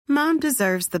Mom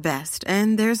deserves the best,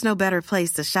 and there's no better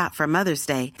place to shop for Mother's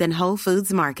Day than Whole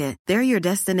Foods Market. They're your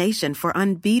destination for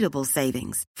unbeatable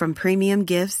savings, from premium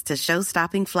gifts to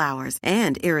show-stopping flowers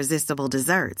and irresistible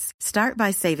desserts. Start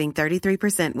by saving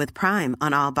 33% with Prime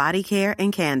on all body care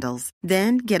and candles.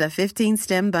 Then get a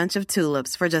 15-stem bunch of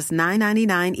tulips for just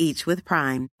 $9.99 each with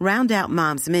Prime. Round out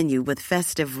Mom's menu with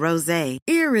festive rosé,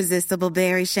 irresistible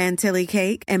berry chantilly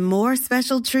cake, and more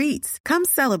special treats. Come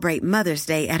celebrate Mother's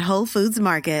Day at Whole Foods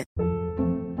Market.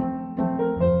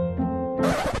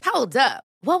 Hold up.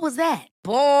 What was that?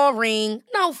 Boring.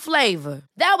 No flavor.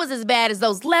 That was as bad as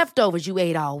those leftovers you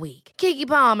ate all week. Keke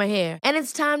Palmer here, and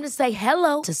it's time to say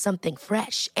hello to something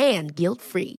fresh and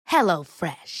guilt-free. Hello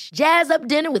Fresh. Jazz up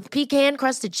dinner with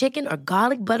pecan-crusted chicken or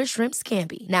garlic butter shrimp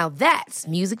scampi. Now that's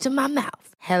music to my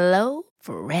mouth. Hello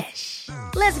Fresh.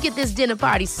 Let's get this dinner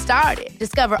party started.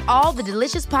 Discover all the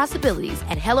delicious possibilities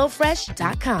at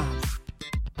hellofresh.com.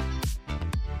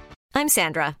 I'm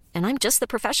Sandra, and I'm just the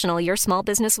professional your small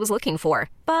business was looking for.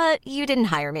 But you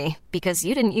didn't hire me because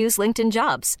you didn't use LinkedIn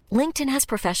Jobs. LinkedIn has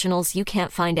professionals you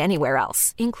can't find anywhere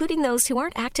else, including those who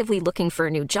aren't actively looking for a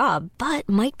new job, but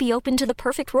might be open to the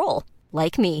perfect role,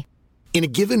 like me. In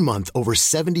a given month, over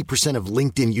 70% of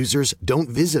LinkedIn users don't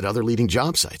visit other leading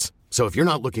job sites. So if you're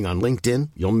not looking on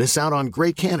LinkedIn, you'll miss out on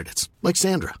great candidates, like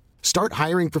Sandra. Start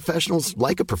hiring professionals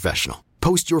like a professional.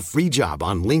 Post your free job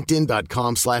on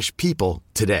linkedin.com/people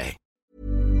today.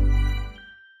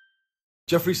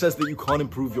 Jeffrey says that you can't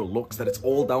improve your looks, that it's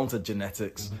all down to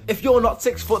genetics. If you're not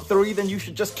 6'3", then you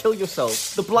should just kill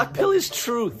yourself. The black pill is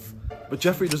truth. But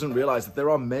Jeffrey doesn't realize that there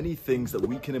are many things that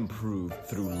we can improve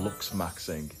through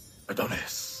Looksmaxing.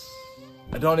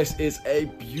 Adonis is a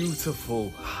beautiful,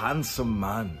 handsome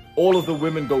man. All of the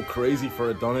women go crazy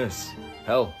for Adonis.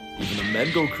 Hell, even the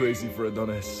men go crazy for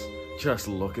Adonis. Just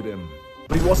look at him.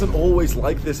 But he wasn't always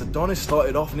like this. Adonis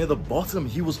started off near the bottom.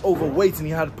 He was overweight and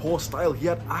he had poor style. He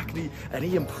had acne and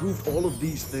he improved all of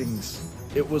these things.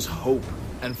 It was hope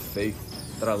and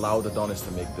faith that allowed Adonis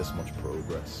to make this much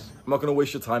progress. I'm not going to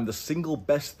waste your time. The single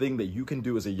best thing that you can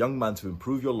do as a young man to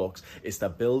improve your looks is to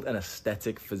build an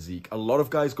aesthetic physique. A lot of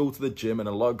guys go to the gym and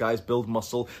a lot of guys build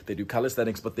muscle. They do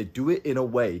calisthenics, but they do it in a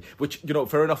way which,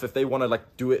 fair enough, if they want to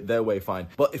do it their way, fine.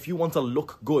 But if you want to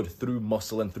look good through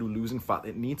muscle and through losing fat,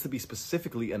 it needs to be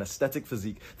specifically an aesthetic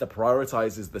physique that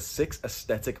prioritizes the 6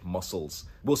 aesthetic muscles.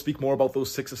 We'll speak more about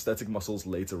those 6 aesthetic muscles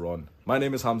later on. My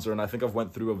name is Hamza, and I think I've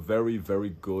went through a very, very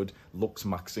good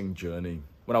Looksmaxing journey.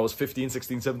 When I was 15,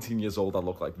 16, 17 years old, I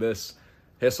looked like this.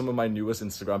 Here's some of my newest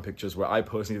Instagram pictures where I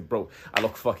personally, I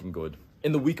look fucking good.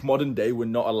 In the weak modern day, we're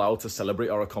not allowed to celebrate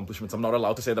our accomplishments. I'm not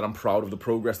allowed to say that I'm proud of the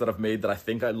progress that I've made, that I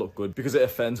think I look good, because it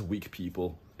offends weak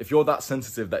people. If you're that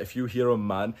sensitive that if you hear a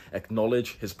man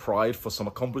acknowledge his pride for some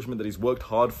accomplishment that he's worked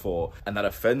hard for and that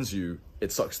offends you,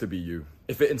 it sucks to be you.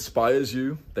 If it inspires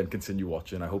you, then continue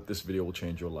watching. I hope this video will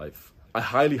change your life. I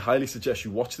highly, highly suggest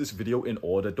you watch this video in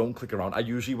order. Don't click around. I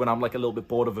usually, when I'm a little bit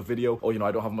bored of a video or,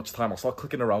 I don't have much time, I'll start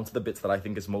clicking around to the bits that I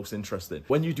think is most interesting.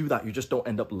 When you do that, you just don't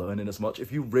end up learning as much.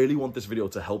 If you really want this video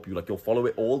to help you, you'll follow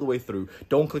it all the way through.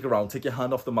 Don't click around. Take your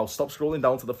hand off the mouse. Stop scrolling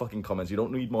down to the fucking comments. You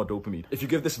don't need more dopamine. If you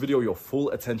give this video your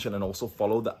full attention and also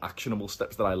follow the actionable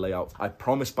steps that I lay out, I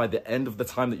promise by the end of the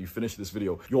time that you finish this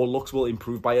video, your looks will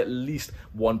improve by at least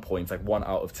 1 point, 1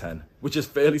 out of 10, which is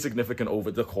fairly significant over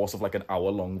the course of an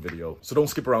hour-long video. So don't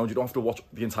skip around. You don't have to watch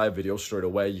the entire video straight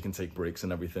away. You can take breaks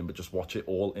and everything, but just watch it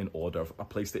all in order. I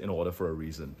placed it in order for a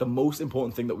reason. The most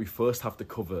important thing that we first have to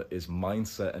cover is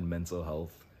mindset and mental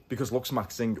health. Because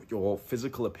Looksmaxing, your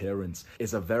physical appearance,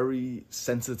 is a very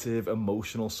sensitive,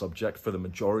 emotional subject for the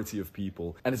majority of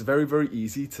people. And it's very, very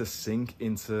easy to sink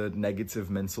into negative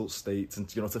mental states and,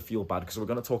 to feel bad. Because we're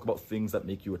going to talk about things that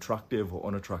make you attractive or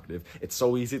unattractive. It's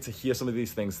so easy to hear some of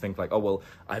these things, think oh, well,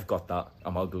 I've got that.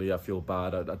 I'm ugly. I feel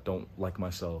bad. I don't like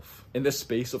myself. In this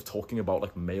space of talking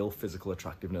about male physical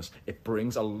attractiveness, it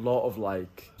brings a lot of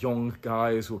young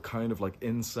guys who are kind of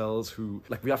incels who,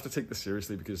 we have to take this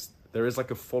seriously because there is a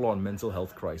full-on mental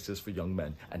health crisis for young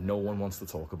men and no one wants to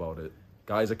talk about it.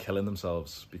 Guys are killing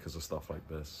themselves because of stuff like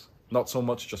this. Not so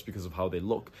much just because of how they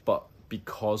look, but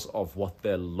because of what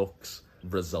their looks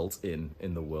result in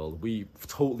the world. We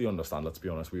totally understand, let's be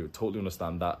honest, we totally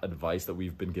understand that advice that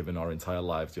we've been given our entire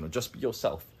lives, just be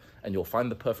yourself and you'll find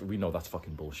the perfect, we know that's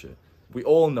fucking bullshit. We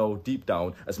all know deep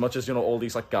down, as much as, you know, all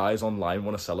these like guys online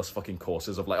want to sell us fucking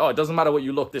courses of like, oh, it doesn't matter what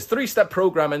you look, this 3-step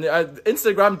program and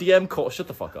Instagram DM course. Shut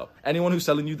the fuck up. Anyone who's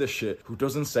selling you this shit, who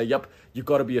doesn't say, yep, you've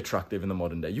got to be attractive in the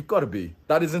modern day. You've got to be.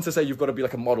 That isn't to say you've got to be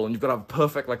like a model and you've got to have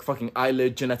perfect like fucking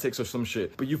eyelid genetics or some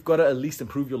shit, but you've got to at least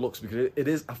improve your looks, because it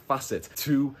is a facet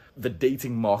to the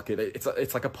dating market.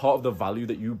 It's like a part of the value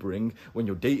that you bring when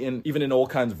you're dating, even in all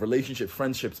kinds of relationships,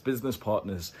 friendships, business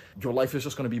partners. Your life is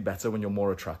just going to be better when you're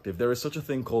more attractive. There is such a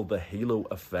thing called the halo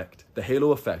effect. The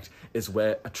halo effect is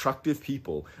where attractive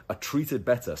people are treated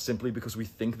better simply because we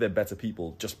think they're better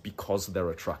people just because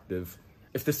they're attractive.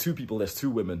 If there's two people, there's two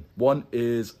women. One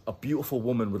is a beautiful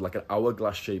woman with like an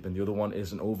hourglass shape, and the other one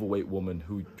is an overweight woman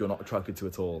who you're not attracted to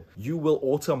at all. You will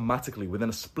automatically, within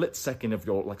a split second of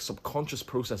your like subconscious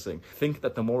processing, think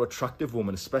that the more attractive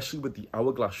woman, especially with the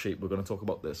hourglass shape, we're going to talk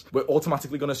about this, we're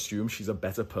automatically going to assume she's a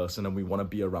better person and we want to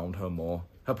be around her more.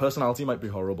 Her personality might be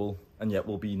horrible, and yet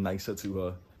we'll be nicer to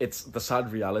her. It's the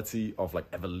sad reality of like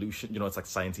evolution. You know, it's like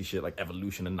sciencey shit, like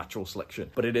evolution and natural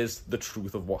selection. But it is the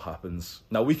truth of what happens.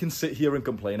 Now, we can sit here and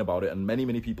complain about it, and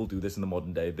many people do this in the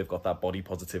modern day. They've got that body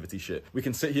positivity shit. We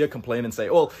can sit here, complain, and say,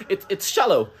 oh, it's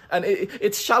shallow, and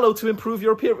it's shallow to improve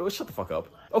your appearance. Well, shut the fuck up.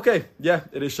 Okay, yeah,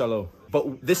 it is shallow.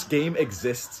 But this game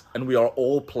exists, and we are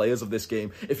all players of this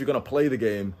game. If you're going to play the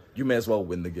game, you may as well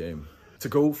win the game. To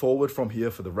go forward from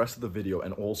here for the rest of the video,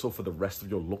 and also for the rest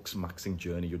of your Looksmaxing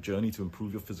journey, your journey to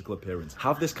improve your physical appearance,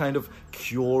 have this kind of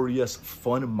curious,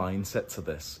 fun mindset to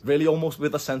this. Really almost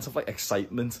with a sense of like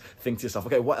excitement. Think to yourself,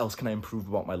 okay, what else can I improve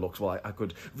about my looks? Well, I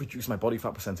could reduce my body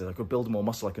fat percentage, I could build more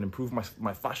muscle, I can improve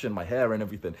my fashion, my hair and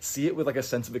everything. See it with like a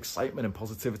sense of excitement and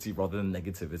positivity rather than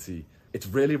negativity. It's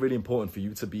really important for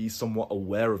you to be somewhat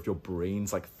aware of your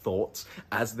brain's like thoughts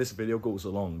as this video goes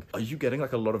along. Are you getting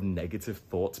like a lot of negative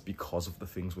thoughts because of the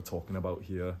things we're talking about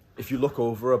here? If you look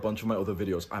over a bunch of my other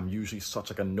videos, I'm usually such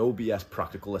like a no BS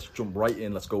practical. Let's jump right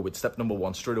in. Let's go with step number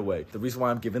 1 straight away. The reason why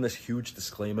I'm giving this huge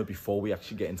disclaimer before we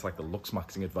actually get into like the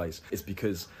Looksmaxing advice is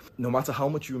because no matter how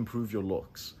much you improve your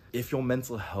looks, if your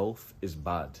mental health is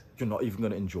bad, you're not even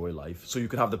going to enjoy life. So you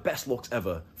could have the best looks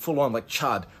ever, full on like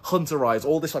Chad, Hunter eyes,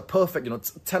 all this like perfect, you know,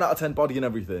 10 out of 10 body and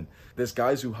everything. There's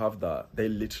guys who have that. They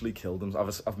literally kill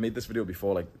themselves. I've made this video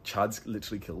before, like Chad's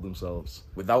literally killed themselves.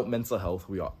 Without mental health,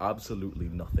 we are absolutely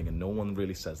nothing. And no one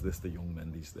really says this to young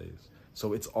men these days.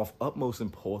 So it's of utmost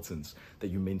importance that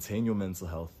you maintain your mental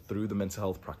health through the mental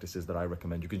health practices that I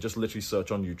recommend. You can just literally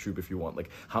search on YouTube if you want, like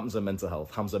Hamza mental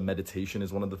health, Hamza meditation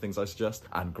is one of the things I suggest,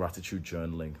 and gratitude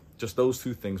journaling. Just those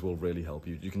 2 things will really help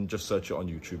you. You can just search it on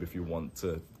YouTube if you want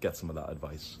to get some of that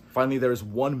advice. Finally, there is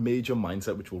one major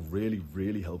mindset which will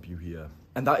really help you here.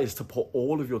 And that is to put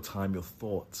all of your time, your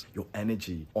thoughts, your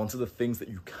energy onto the things that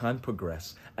you can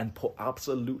progress, and put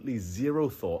absolutely 0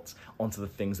 thoughts onto the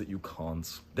things that you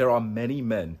can't. There are many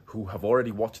men who have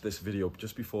already watched this video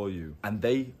just before you, and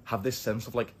they have this sense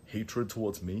of like hatred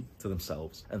towards me, to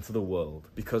themselves, and to the world,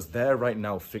 because they're right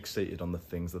now fixated on the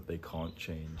things that they can't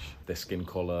change. Their skin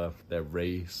color, their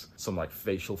race, some like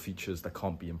facial features that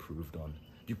can't be improved on.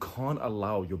 You can't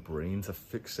allow your brain to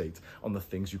fixate on the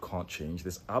things you can't change.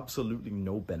 There's absolutely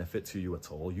no benefit to you at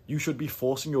all. You should be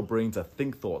forcing your brain to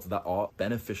think thoughts that are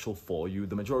beneficial for you.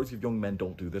 The majority of young men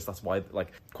don't do this. That's why,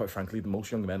 like, quite frankly, the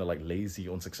most young men are like lazy,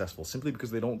 unsuccessful, simply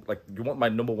because they don't, like, you want my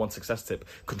number 1 success tip,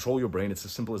 control your brain. It's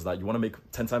as simple as that. You want to make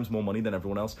 10 times more money than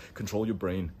everyone else, control your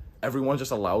brain. Everyone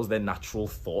just allows their natural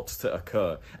thoughts to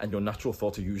occur, and your natural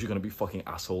thoughts are usually going to be fucking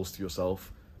assholes to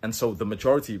yourself. And so the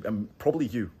majority, and probably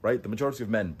you, right? The majority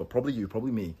of men, but probably you,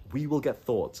 probably me, we will get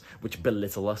thoughts which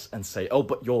belittle us and say, oh,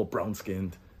 but you're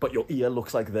brown-skinned, but your ear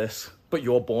looks like this, but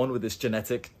you're born with this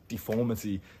genetic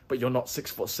deformity, but you're not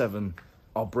 6'7".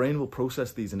 Our brain will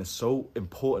process these, and it's so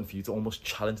important for you to almost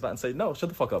challenge that and say, no, shut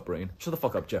the fuck up, brain. Shut the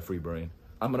fuck up, Jeffrey brain.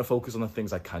 I'm going to focus on the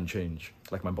things I can change,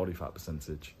 like my body fat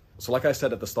percentage. So like I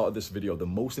said at the start of this video, the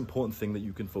most important thing that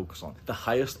you can focus on, the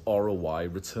highest ROI,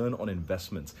 return on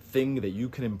investment, thing that you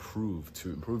can improve to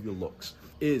improve your looks,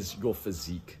 is your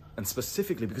physique. And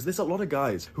specifically, because there's a lot of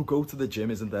guys who go to the gym,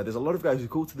 isn't there? There's a lot of guys who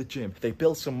go to the gym, they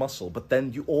build some muscle, but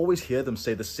then you always hear them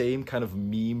say the same kind of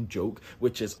meme joke,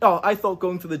 which is, oh, I thought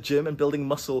going to the gym and building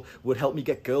muscle would help me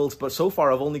get girls, but so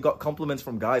far I've only got compliments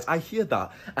from guys. I hear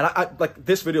that. And I like,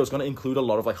 this video is going to include a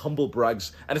lot of like humble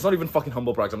brags, and it's not even fucking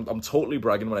humble brags. I'm totally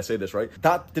bragging when I say this, right?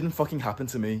 That didn't fucking happen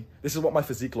to me. This is what my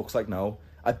physique looks like now.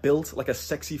 I built like a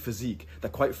sexy physique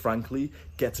that quite frankly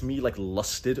gets me like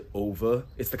lusted over.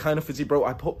 It's the kind of physique, bro.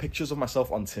 I put pictures of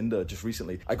myself on Tinder just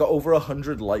recently. I got over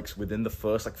 100 likes within the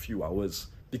first like few hours.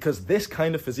 Because this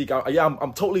kind of physique,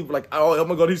 I'm totally like, oh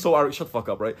my god, he's so arrogant. Shut the fuck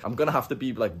up, right? I'm gonna have to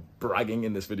be like bragging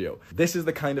in this video. This is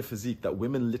the kind of physique that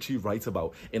women literally write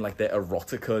about in like their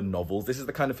erotica novels. This is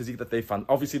the kind of physique that they find.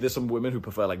 Obviously, there's some women who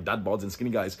prefer like dad bods and skinny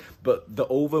guys, but the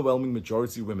overwhelming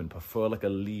majority of women prefer like a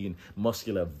lean,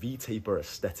 muscular, V-taper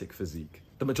aesthetic physique.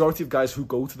 The majority of guys who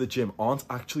go to the gym aren't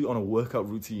actually on a workout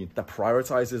routine that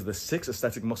prioritizes the 6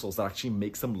 aesthetic muscles that actually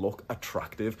makes them look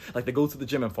attractive. Like they go to the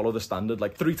gym and follow the standard,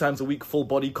 like 3 times a week, full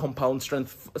body, compound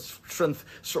strength,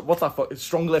 what's that fuck?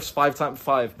 Strong lifts 5 times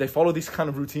 5. They follow these kind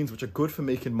of routines which are good for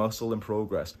making muscle and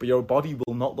progress, but your body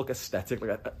will not look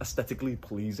aesthetically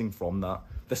pleasing from that.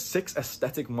 The 6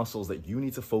 aesthetic muscles that you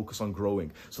need to focus on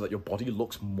growing so that your body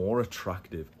looks more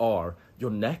attractive are your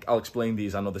neck. I'll explain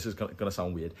these. I know this is gonna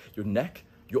sound weird. Your neck,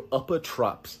 your upper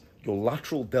traps, your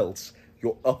lateral delts,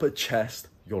 your upper chest,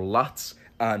 your lats,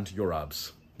 and your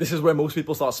abs. This is where most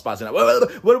people start spazzing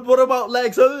out. What about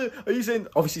legs? Are you saying,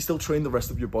 obviously still train the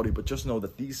rest of your body, but just know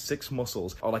that these 6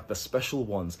 muscles are like the special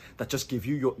ones that just give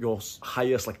you your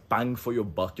highest like bang for your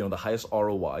buck, the highest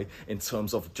ROI in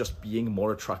terms of just being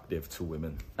more attractive to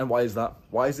women. And why is that?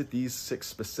 Why is it these 6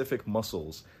 specific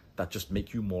muscles that just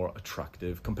make you more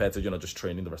attractive compared to, just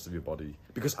training the rest of your body?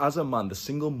 Because as a man, the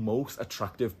single most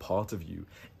attractive part of you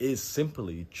is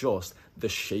simply just the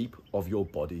shape of your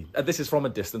body. And this is from a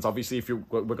distance. Obviously, if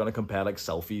we're going to compare like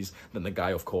selfies, then the guy,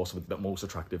 of course, with the most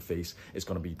attractive face is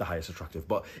going to be the highest attractive.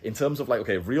 But in terms of like,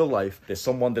 okay, real life, there's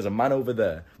a man over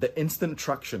there. The instant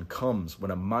attraction comes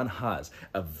when a man has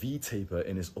a V-taper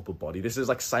in his upper body. This is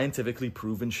like scientifically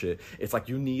proven shit. It's like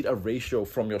you need a ratio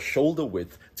from your shoulder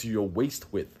width to your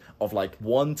waist width of like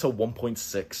 1 to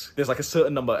 1.6. There's like a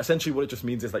certain number. Essentially what it just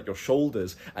means is that your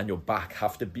shoulders and your back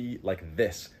have to be like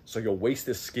this. So your waist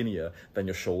is skinnier than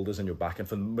your shoulders and your back. And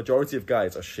for the majority of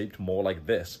guys are shaped more like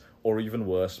this, or even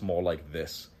worse, more like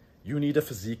this. You need a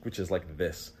physique which is like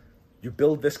this. You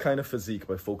build this kind of physique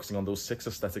by focusing on those 6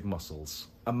 aesthetic muscles.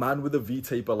 A man with a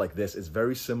V-taper like this is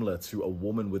very similar to a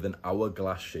woman with an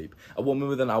hourglass shape. A woman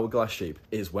with an hourglass shape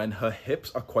is when her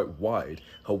hips are quite wide,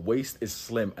 her waist is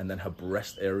slim, and then her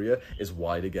breast area is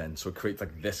wide again. So it creates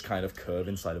like this kind of curve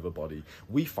inside of her body.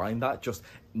 We find that just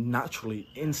naturally,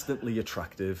 instantly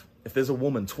attractive. If there's a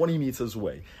woman 20 meters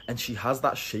away and she has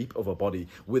that shape of her body,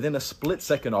 within a split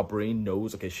second, our brain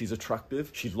knows, okay, she's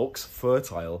attractive, she looks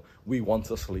fertile, we want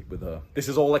to sleep with her. This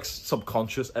is all like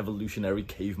subconscious, evolutionary,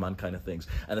 caveman kind of things.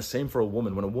 And the same for a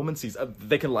woman. When a woman sees,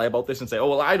 they can lie about this and say, oh,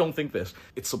 well, I don't think this.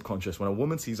 It's subconscious. When a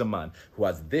woman sees a man who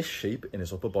has this shape in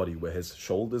his upper body, where his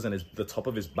shoulders and the top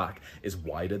of his back is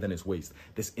wider than his waist,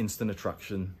 this instant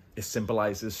attraction, it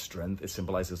symbolizes strength, it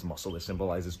symbolizes muscle, it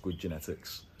symbolizes good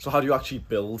genetics. So how do you actually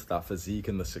build that physique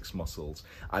and the 6 muscles?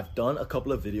 I've done a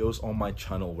couple of videos on my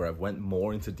channel where I've went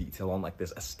more into detail on like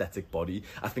this aesthetic body.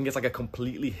 I think it's like a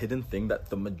completely hidden thing that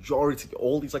the majority,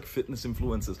 all these like fitness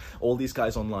influencers, all these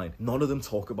guys online, none of them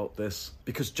talk about this.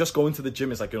 Because just going to the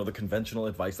gym is like, the conventional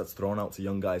advice that's thrown out to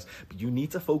young guys. But you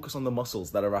need to focus on the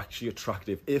muscles that are actually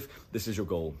attractive if this is your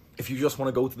goal. If you just want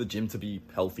to go to the gym to be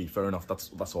healthy, fair enough,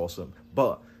 that's awesome.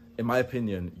 But in my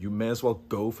opinion, you may as well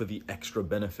go for the extra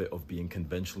benefit of being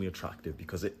conventionally attractive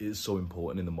because it is so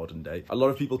important in the modern day. A lot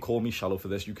of people call me shallow for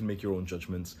this. You can make your own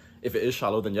judgments. If it is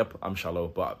shallow, then yep, I'm shallow,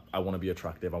 but I want to be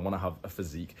attractive. I want to have a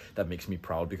physique that makes me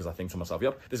proud because I think to myself,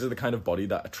 yep, this is the kind of body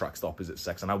that attracts the opposite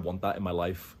sex and I want that in my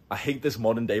life. I hate this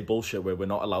modern day bullshit where we're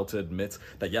not allowed to admit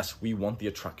that yes, we want the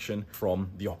attraction from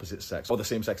the opposite sex or the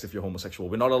same sex if you're homosexual.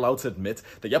 We're not allowed to admit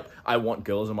that, yep, I want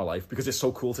girls in my life because it's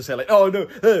so cool to say like, oh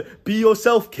no, be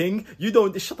yourself, king. You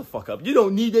don't, shut the fuck up. You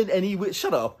don't need it anyway.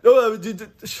 Shut up.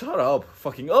 Shut up.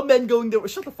 Fucking, men going there.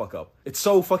 Shut the fuck up. It's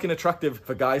so fucking attractive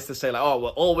for guys to say like, oh,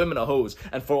 well, all women are hoes.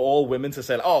 And for all women to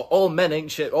say like, oh, all men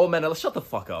ain't shit. All men are, shut the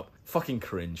fuck up. Fucking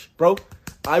cringe. Bro,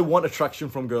 I want attraction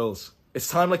from girls. It's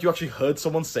time like you actually heard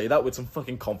someone say that with some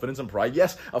fucking confidence and pride.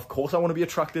 Yes, of course I want to be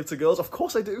attractive to girls. Of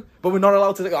course I do. But we're not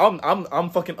allowed to think, I'm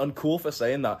fucking uncool for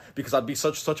saying that because I'd be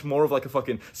such more of like a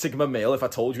fucking Sigma male if I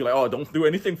told you like, oh, don't do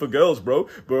anything for girls, bro.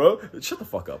 Shut the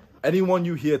fuck up. Anyone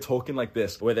you hear talking like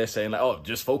this where they're saying like, oh,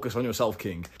 just focus on yourself,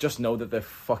 king, just know that they're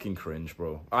fucking cringe,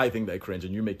 bro. I think they're cringe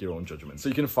and you make your own judgment. So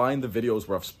you can find the videos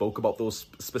where I've spoke about those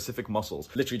specific muscles.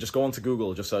 Literally just go onto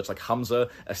Google, just search like Hamza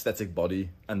aesthetic body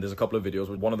and there's a couple of videos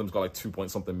where one of them's got like 2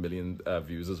 point something million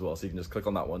views as well, so you can just click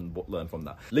on that one, learn from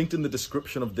that. Linked in the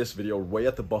description of this video, way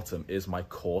at the bottom, is my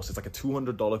course. It's like a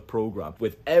 $200 program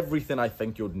with everything I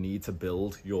think you'd need to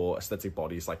build your aesthetic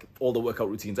bodies, like all the workout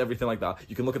routines, everything like that.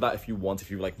 You can look at that if you want.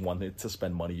 If you like wanted to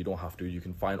spend money, you don't have to. You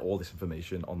can find all this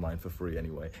information online for free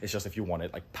anyway. It's just if you want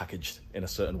it like packaged in a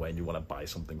certain way and you want to buy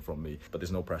something from me, but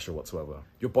there's no pressure whatsoever.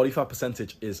 Your body fat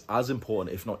percentage is as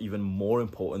important, if not even more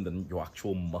important, than your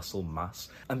actual muscle mass.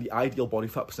 And the ideal body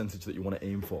fat percentage that you want to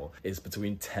aim for is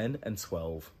between 10 and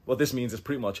 12. What this means is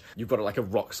pretty much you've got like a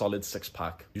rock solid six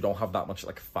pack. You don't have that much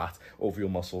like fat over your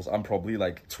muscles. I'm probably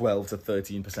like 12 to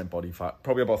 13% body fat,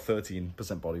 probably about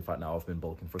 13% body fat now. I've been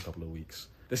bulking for a couple of weeks.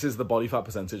 This is the body fat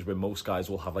percentage where most guys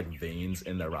will have like veins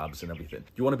in their abs and everything.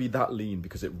 You want to be that lean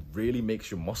because it really makes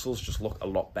your muscles just look a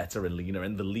lot better and leaner.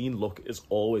 And the lean look is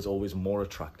always more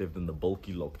attractive than the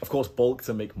bulky look. Of course, bulk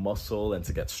to make muscle and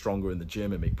to get stronger in the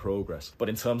gym and make progress. But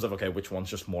in terms of, okay, which one's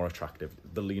just more attractive?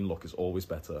 The lean look is always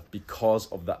better because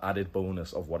of the added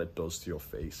bonus of what it does to your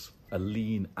face. A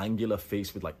lean, angular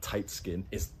face with like tight skin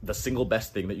is the single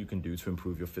best thing that you can do to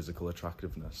improve your physical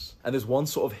attractiveness. And there's one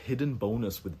sort of hidden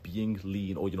bonus with being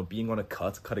lean, or, you know, being on a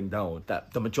cutting down,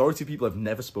 that the majority of people have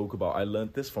never spoke about. I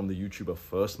learned this from the YouTuber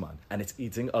First Man, and it's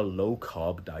eating a low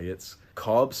carb diet.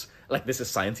 Carbs, like, this is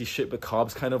sciencey shit, but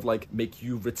carbs kind of like make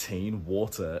you retain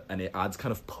water, and it adds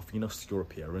kind of puffiness to your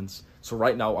appearance. So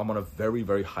right now I'm on a very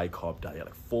high carb diet,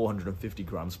 like 450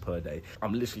 grams per day.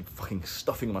 I'm literally fucking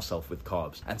stuffing myself with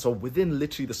carbs. And so within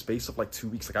literally the space of like 2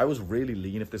 weeks, like, I was really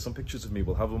lean. If there's some pictures of me,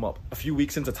 we'll have them up. A few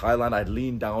weeks into Thailand, I'd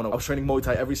leaned down. I was training Muay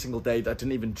Thai every single day. I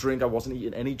didn't even drink. I wasn't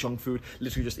eating any junk food,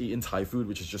 literally just eating Thai food,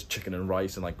 which is just chicken and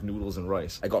rice and like noodles and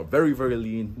rice. I got very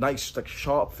lean, nice, like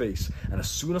sharp face. And as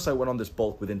soon as I went on this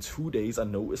bulk, within 2 days, I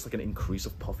noticed like an increase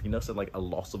of puffiness and like a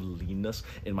loss of leanness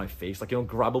in my face, like, you know,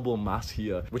 grabbable mass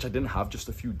here, which I didn't have just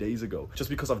a few days ago, just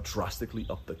because I've drastically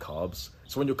upped the carbs.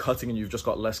 So when you're cutting and you've just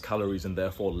got less calories and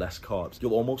therefore less carbs,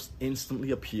 you'll almost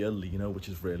instantly appear leaner, which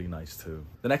is really nice too.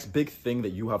 The next big thing that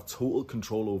you have total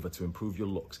control over to improve your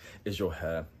looks is your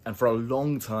hair. And for a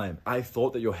long time, I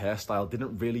thought that your hairstyle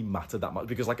didn't really matter that much,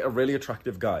 because like a really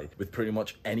attractive guy with pretty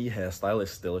much any hairstyle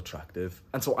is still attractive.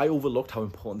 And so I overlooked how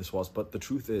important this was. But the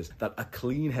truth is that a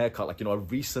clean haircut, like, you know, a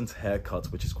recent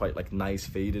haircut, which is quite like nice,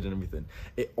 faded and everything,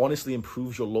 it honestly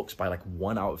improves your looks by like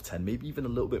 1 out of 10, maybe even a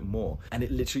little bit more. And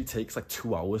it literally takes like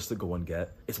 2 hours to go and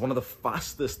get. It's one of the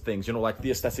fastest things, you know, like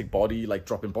the aesthetic body, like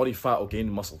dropping body fat or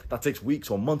gaining muscle, that takes weeks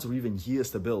or months or even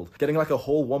years to build. Getting like a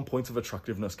whole 1 point of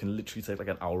attractiveness can literally take like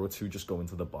an hour or two just going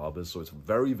to the barbers. So it's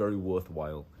very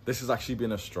worthwhile. This has actually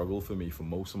been a struggle for me for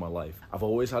most of my life. I've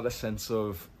always had a sense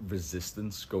of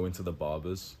resistance going to the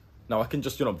barbers. Now, I can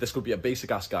just, you know, this could be a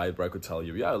basic ass guide where I could tell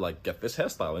you, yeah, like, get this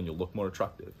hairstyle and you'll look more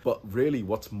attractive. But really,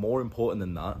 what's more important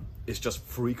than that is just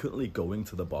frequently going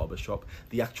to the barbershop.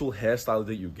 The actual hairstyle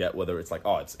that you get, whether it's like,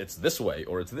 oh, it's this way,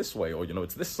 or it's this way, or, you know,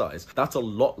 it's this size, that's a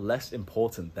lot less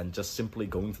important than just simply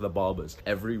going to the barbers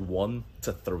every 1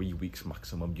 to 3 weeks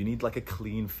maximum. You need like a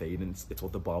clean fade, and it's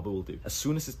what the barber will do. As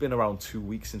soon as it's been around 2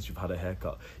 weeks since you've had a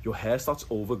haircut, your hair starts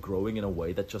overgrowing in a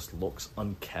way that just looks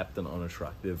unkept and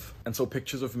unattractive. And so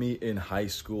pictures of me in high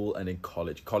school and in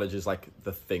college is like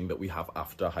the thing that we have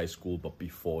after high school but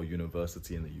before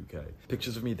university in the UK.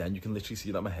 Pictures of me then, you can literally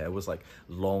see that my hair was like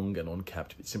long and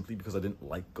unkept, simply because I didn't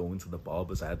like going to the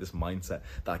barbers. I had this mindset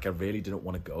that like I really didn't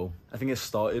want to go. I think it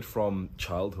started from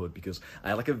childhood, because I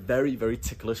had like a very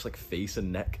ticklish like face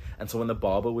and neck, and so when the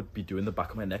barber would be doing the back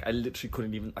of my neck, I literally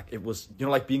couldn't even, like, it was, you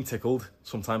know, like being tickled,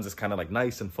 sometimes it's kind of like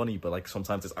nice and funny, but like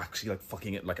sometimes it's actually like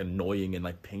fucking it like annoying and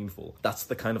like painful. That's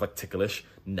the kind of like ticklish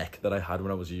neck that I had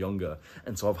when I was younger.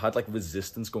 And so I've had like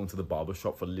resistance going to the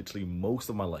barbershop for literally most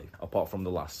of my life, apart from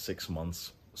the last 6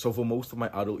 months. So for most of my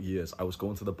adult years, I was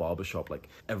going to the barbershop like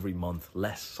every month,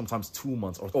 less, sometimes 2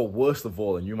 months, or worst of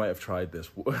all, and you might have tried this,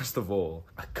 worst of all,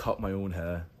 I cut my own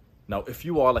hair. Now, if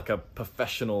you are like a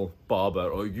professional barber,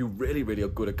 or you really are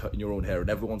good at cutting your own hair, and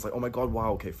everyone's like, oh my God,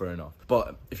 wow, okay, fair enough.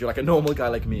 But if you're like a normal guy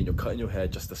like me and you're cutting your hair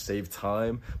just to save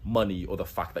time, money, or the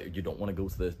fact that you don't want to go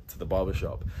to the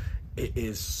barbershop, it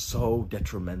is so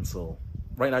detrimental.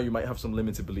 Right now, you might have some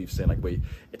limited beliefs saying like, wait,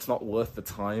 it's not worth the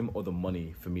time or the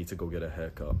money for me to go get a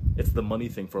haircut. It's the money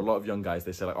thing. For a lot of young guys,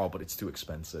 they say like, oh, but it's too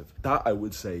expensive. That I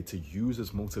would say to use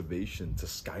as motivation to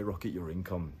skyrocket your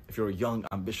income. If you're a young,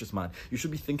 ambitious man, you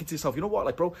should be thinking to yourself, you know what,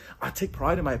 like, bro, I take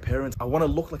pride in my appearance. I want to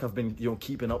look like I've been, you know,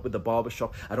 keeping up with the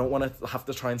barbershop. I don't want to have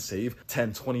to try and save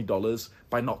 $10, $20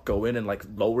 by not going and like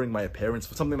lowering my appearance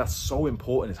for something that's so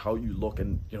important is how you look.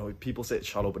 And, you know, people say it's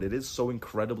shallow, but it is so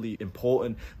incredibly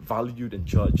important, valued, and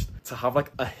judged. To have like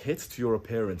a hit to your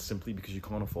appearance simply because you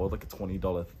can't afford like a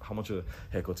 $20, how much are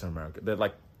haircuts in America? They're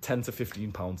like £10 to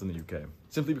 £15 in the UK.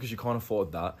 Simply because you can't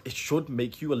afford that. It should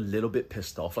make you a little bit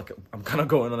pissed off. Like, I'm kind of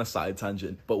going on a side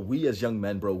tangent, but we as young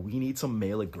men, bro, we need some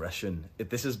male aggression.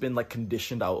 This has been like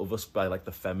conditioned out of us by like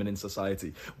the feminine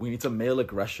society. We need some male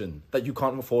aggression that you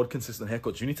can't afford consistent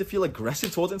haircuts. You need to feel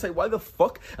aggressive towards it and say, why the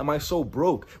fuck am I so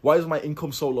broke? Why is my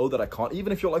income so low that I can't?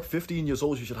 Even if you're like 15 years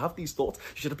old, you should have these thoughts.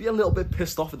 You should be a little bit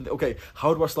pissed off and think, okay,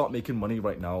 how do I start making money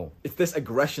right now? It's this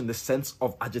aggression, this sense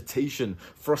of agitation,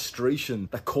 frustration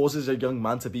that causes a young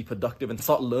man to be productive and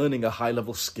start learning a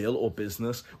high-level skill or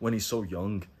business when he's so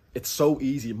young. It's so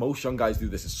easy. Most young guys do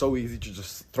this. It's so easy to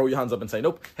just throw your hands up and say,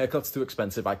 nope, haircut's too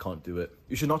expensive, I can't do it.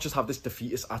 You should not just have this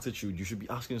defeatist attitude. You should be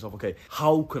asking yourself, okay,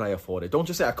 how could I afford it? Don't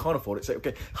just say I can't afford it. Say,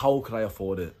 okay, how could I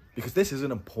afford it? Because this is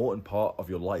an important part of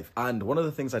your life. And one of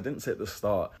the things I didn't say at the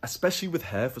start, especially with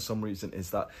hair for some reason,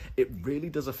 is that it really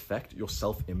does affect your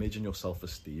self-image and your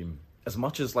self-esteem. As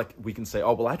much as like we can say,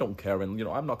 oh, well, I don't care and,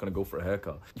 I'm not going to go for a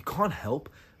haircut. You can't help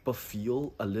but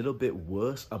feel a little bit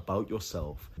worse about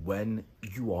yourself when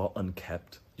you are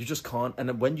unkept. You just can't. And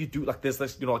then when you do, like, there's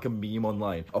this, like a meme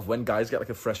online of when guys get like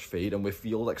a fresh fade and we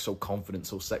feel like so confident,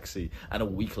 so sexy, and a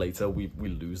week later we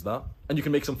lose that. And you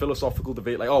can make some philosophical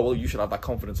debate like, oh, well, you should have that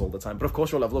confidence all the time. But of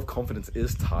course, your level of confidence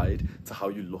is tied to how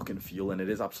you look and feel, and it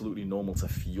is absolutely normal to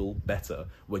feel better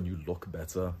when you look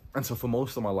better. And so for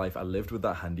most of my life, I lived with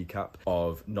that handicap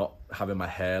of not having my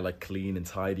hair like clean and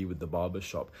tidy with the barber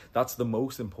shop. That's the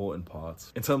most important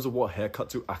part. In terms of what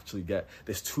haircut to actually get,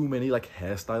 there's too many like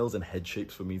hairstyles and head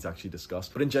shapes for me to actually discuss.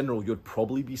 But in general, you'd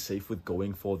probably be safe with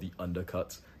going for the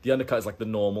undercut. The undercut is like the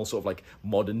normal sort of like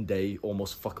modern day,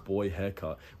 almost fuckboy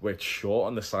haircut, where it's short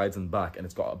on the sides and back, and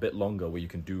it's got a bit longer where you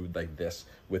can do like this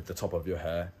with the top of your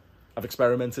hair. I've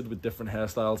experimented with different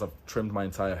hairstyles. I've trimmed my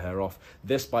entire hair off.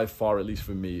 This, by far, at least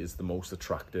for me, is the most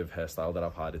attractive hairstyle that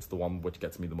I've had. It's the one which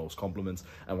gets me the most compliments.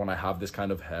 And when I have this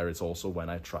kind of hair, it's also when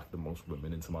I attract the most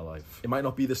women into my life. It might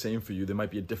not be the same for you. There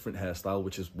might be a different hairstyle,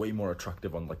 which is way more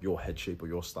attractive on like your head shape or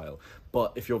your style.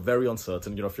 But if you're very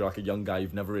uncertain, if you're like a young guy,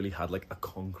 you've never really had like a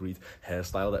concrete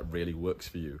hairstyle that really works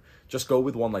for you, just go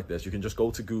with one like this. You can just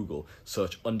go to Google,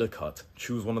 search undercut,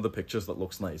 choose one of the pictures that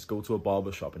looks nice, go to a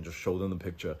barber shop and just show them the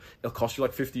picture. It'll cost you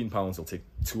like £15. It'll take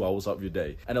 2 hours out of your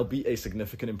day, and it'll be a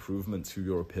significant improvement to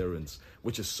your appearance,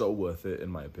 which is so worth it in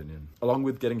my opinion. Along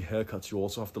with getting haircuts, you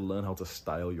also have to learn how to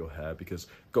style your hair, because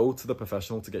go to the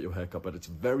professional to get your haircut, but it's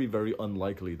very, very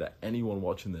unlikely that anyone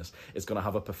watching this is going to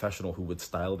have a professional who would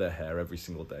style their hair every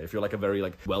single day. If you're like a very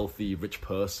like wealthy, rich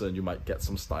person, you might get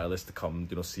some stylist to come,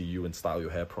 see you and style your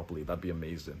hair properly. That'd be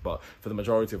amazing. But for the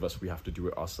majority of us, we have to do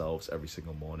it ourselves every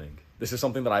single morning. This is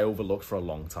something that I overlooked for a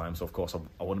long time. So of course,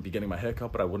 I wouldn't be getting my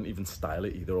haircut, but I wouldn't even style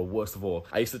it either. Or worst of all,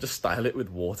 I used to just style it with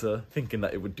water, thinking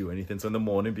that it would do anything. So in the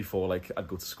morning before like I'd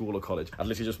go to school or college, I'd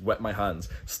literally just wet my hands,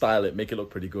 style it, make it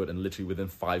look pretty good, and literally within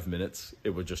 5 minutes,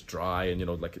 it would just dry and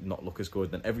like not look as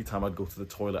good. Then every time I'd go to the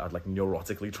toilet, I'd like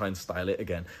neurotically try and style it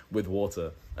again with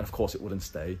water, and of course it wouldn't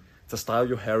stay. To style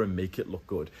your hair and make it look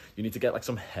good, you need to get like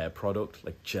some hair product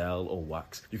like gel or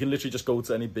wax. You can literally just go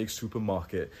to any big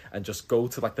supermarket and just go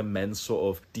to like the men's sort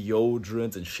of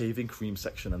deodorant and shaving cream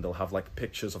section, and they'll have like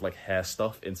pictures of like hair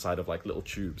stuff inside of like little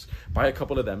tubes. Buy a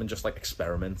couple of them and just like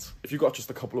experiment. If you got just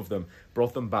a couple of them,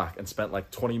 brought them back and spent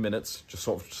like 20 minutes just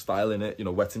sort of styling it,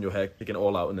 wetting your hair, taking it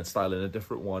all out and then styling a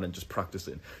different one and just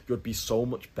practicing, you'd be so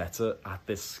much better at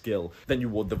this skill than you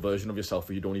would the version of yourself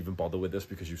where you don't even bother with this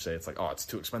because you say it's like, oh, it's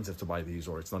too expensive to buy these,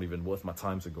 or it's not even worth my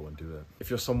time to go and do it. If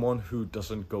you're someone who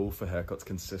doesn't go for haircuts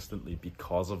consistently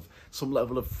because of some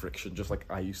level of friction, just like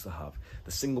I used to have,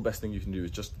 the single best thing you can do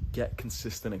is just get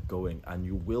consistent at going, and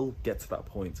you will get to that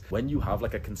point when you have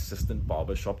like a consistent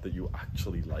barbershop that you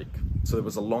actually like. So there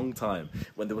was a long time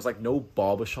when there was like no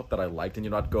barbershop that I liked,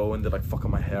 and I'd go and they'd like fuck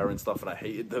on my hair and stuff, and I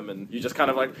hated them, and you just kind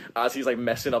of like, as he's like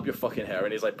messing up your fucking hair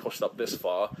and he's like pushed up this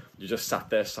far, you just sat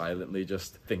there silently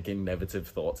just thinking negative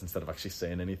thoughts instead of actually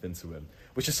saying anything to him,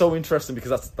 which is so interesting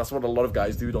because that's what a lot of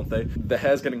guys do, don't they? Their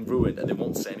hair's getting ruined and they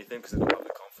won't say anything because they don't have the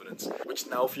confidence, which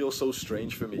now feels so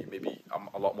strange for me. Maybe I'm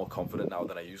a lot more confident now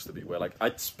than I used to be, where like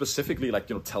I specifically like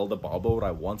tell the barber what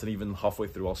I want, and even halfway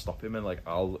through I'll stop him and like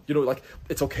I'll like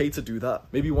it's okay to do that.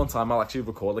 Maybe one time I'll actually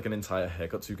record like an entire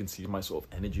haircut so you can see my sort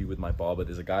of energy with my barber.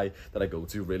 There's a guy that I go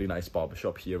to, really nice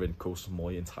barbershop here in Koh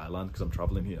Samui in Thailand because I'm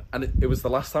traveling here, and it was the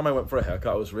last time I went for a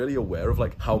haircut. I was really aware of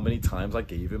like how many times I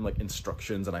gave him like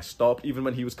instructions, and I stopped even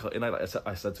when he was cutting.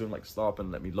 I said to him like, stop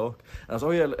and let me look, and I was,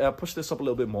 oh yeah, push this up a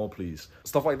little bit more please.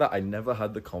 Stuff like that I never never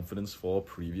had the confidence for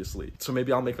previously. So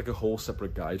maybe I'll make like a whole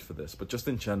separate guide for this, but just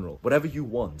in general, whatever you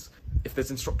want, if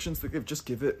there's instructions to give, just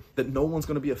give it, that no one's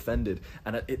going to be offended.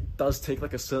 And it does take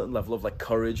like a certain level of like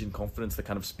courage and confidence to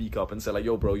kind of speak up and say like,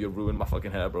 yo bro, you ruined my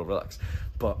fucking hair, bro, relax.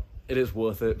 But it is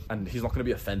worth it, and he's not going to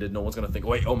be offended. No one's going to think,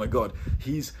 wait, oh my god,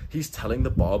 he's telling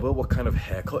the barber what kind of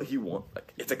haircut he wants.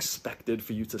 Like, it's expected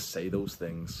for you to say those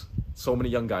things. So many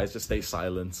young guys just stay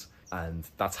silent, and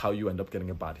that's how you end up getting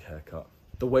a bad haircut.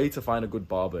 The way to find a good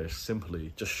barber is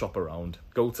simply just shop around.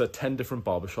 Go to 10 different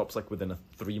barbershops like within a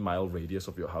 3-mile radius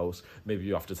of your house. Maybe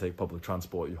you have to take public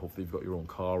transport. Hopefully you've got your own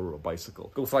car or a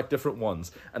bicycle. Go to like different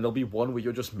ones, and there'll be one where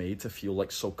you're just made to feel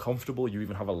like so comfortable. You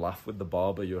even have a laugh with the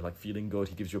barber. You're like feeling good.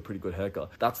 He gives you a pretty good haircut.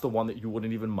 That's the one that you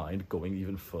wouldn't even mind going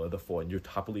even further for, and you'd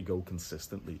happily go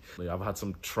consistently. I've had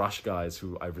some trash guys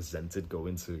who I resented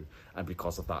going to, and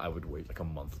because of that I would wait like a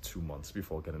month or 2 months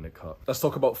before getting it cut. Let's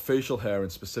talk about facial hair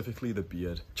and specifically the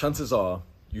beard. Chances are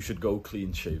you should go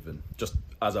clean shaven. Just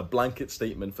as a blanket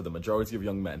statement for the majority of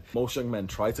young men. Most young men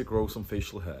try to grow some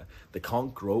facial hair. They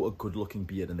can't grow a good looking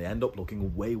beard, and they end up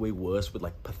looking way worse with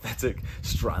like pathetic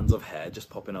strands of hair just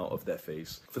popping out of their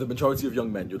face. For the majority of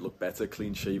young men, you'd look better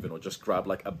clean shaven, or just grab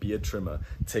like a beard trimmer,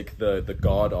 take the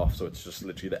guard off, so it's just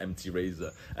literally the empty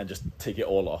razor, and just take it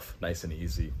all off nice and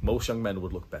easy. Most young men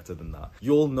would look better than that.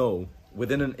 You'll know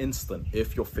within an instant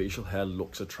if your facial hair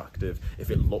looks attractive,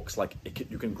 if it looks like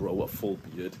you can grow a full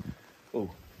beard. Oh,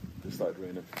 it started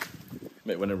raining.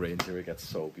 Mate, when it rains here, it gets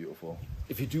so beautiful.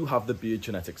 If you do have the beard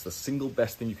genetics, the single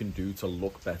best thing you can do to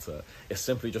look better is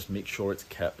simply just make sure it's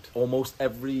kept. Almost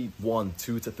every 1,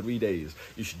 2 to 3 days,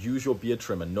 you should use your beard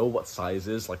trimmer, know what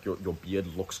sizes like your beard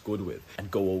looks good with, and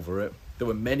go over it. There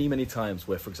were many times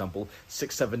where, for example,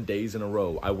 6-7 days in a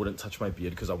row, I wouldn't touch my beard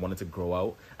because I wanted to grow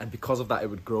out. And because of that, it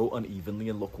would grow unevenly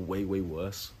and look way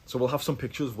worse. So we'll have some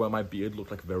pictures where my beard looked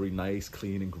like very nice,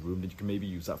 clean and groomed, and you can maybe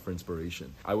use that for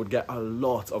inspiration. I would get a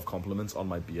lot of compliments on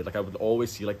my beard. Like, I would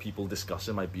always see like people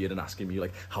discussing my beard and asking me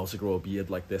like how to grow a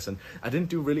beard like this. And I didn't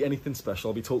do really anything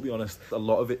special, I'll be totally honest. A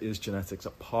lot of it is genetics,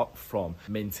 apart from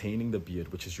maintaining the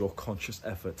beard, which is your conscious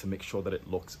effort to make sure that it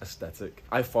looks aesthetic.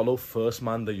 I follow First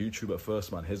Man, the YouTuber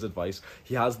First Man, his advice.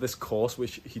 He has this course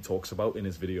which he talks about in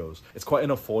his videos. It's quite an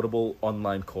affordable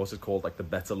online course. It's called like the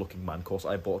Better Looking Man course.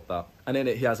 I bought that. And in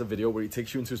it, he has a video where he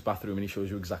takes you into his bathroom and he shows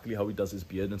you exactly how he does his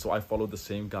beard. And so I followed the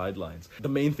same guidelines. The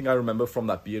main thing I remember from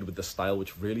that beard with the style,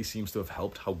 which really seems to have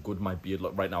helped how good my beard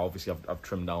looked right now, obviously I've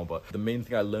trimmed down, but the main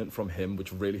thing I learned from him,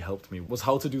 which really helped me, was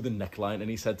how to do the neckline. And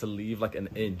he said to leave like an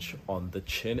inch on the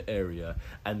chin area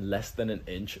and less than an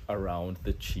inch around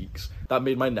the cheeks. That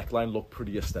made my neckline look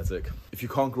pretty aesthetic. If you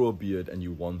can't grow a beard and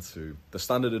you want to, the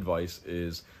standard advice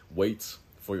is wait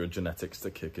for your genetics to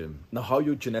kick in. Now, how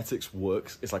your genetics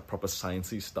works is like proper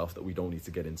sciencey stuff that we don't need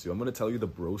to get into. I'm going to tell you the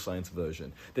bro science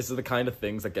version. This is the kind of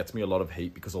things that gets me a lot of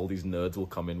hate because all these nerds will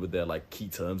come in with their like key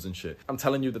terms and shit. I'm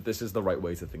telling you that this is the right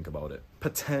way to think about it.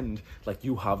 Pretend like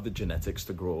you have the genetics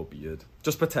to grow a beard.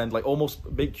 Just pretend, like almost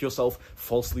make yourself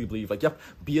falsely believe like, yep,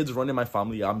 beards run in my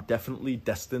family. I'm definitely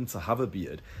destined to have a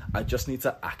beard. I just need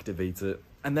to activate it.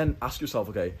 And then ask yourself,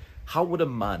 okay, how would a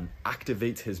man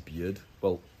activate his beard?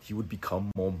 Well, he would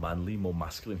become more manly, more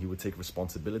masculine. He would take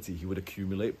responsibility. He would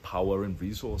accumulate power and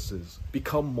resources.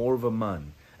 Become more of a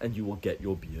man, and you will get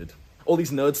your beard. All these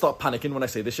nerds start panicking when I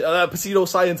say this shit.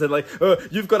 Pseudo-science and like,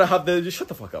 you've got to have the... Just shut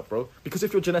the fuck up, bro. Because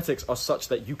if your genetics are such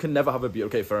that you can never have a beard,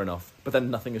 okay, fair enough. But then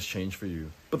nothing has changed for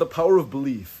you. But the power of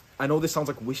belief... I know this sounds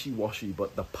like wishy-washy,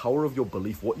 but the power of your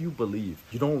belief, what you believe,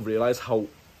 you don't realize how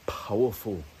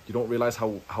powerful... You don't realize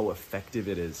how effective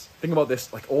it is. Think about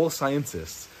this, like all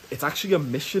scientists, it's actually a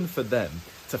mission for them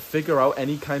to figure out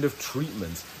any kind of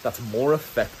treatment that's more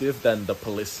effective than the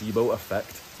placebo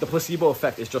effect. The placebo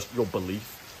effect is just your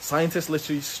belief. Scientists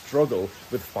literally struggle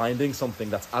with finding something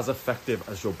that's as effective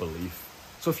as your belief.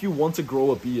 So if you want to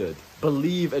grow a beard,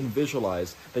 believe and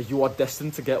visualize that you are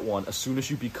destined to get one as soon as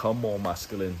you become more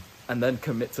masculine. And then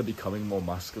commit to becoming more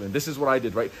masculine. This is what I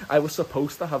did, right? I was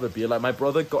supposed to have a beard. Like, my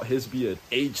brother got his beard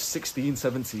age 16,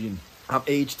 17. I'm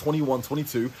age 21,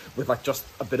 22 with like just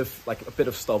a bit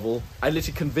of stubble. I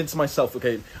literally convinced myself,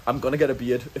 okay, I'm gonna get a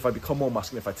beard if I become more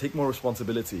masculine, if I take more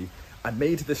responsibility. I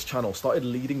made this channel, started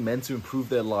leading men to improve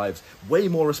their lives. Way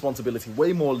more responsibility,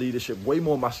 way more leadership, way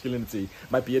more masculinity.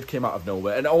 My beard came out of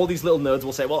nowhere. And all these little nerds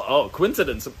will say, well, oh,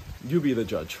 coincidence. You be the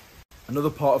judge.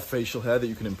 Another part of facial hair that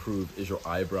you can improve is your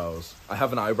eyebrows. I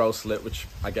have an eyebrow slit, which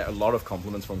I get a lot of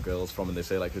compliments from girls from, and they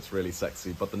say like it's really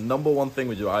sexy. But the number one thing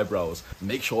with your eyebrows,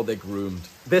 make sure they're groomed.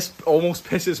 This almost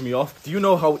pisses me off. Do you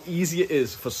know how easy it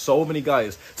is for so many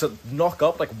guys to knock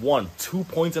up like 1-2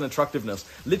 points in attractiveness?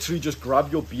 Literally just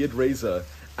grab your beard razor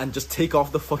and just take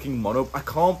off the fucking mono. I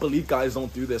can't believe guys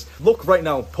don't do this. Look right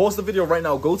now, pause the video right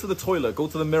now, go to the toilet, go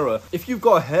to the mirror. If you've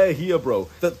got hair here, bro,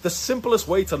 the simplest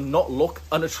way to not look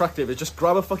unattractive is just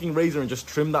grab a fucking razor and just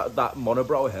trim that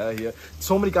monobrow hair here.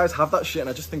 So many guys have that shit, and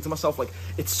I just think to myself, like,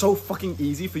 it's so fucking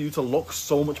easy for you to look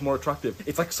so much more attractive.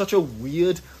 It's like such a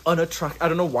weird, unattractive, I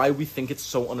don't know why we think it's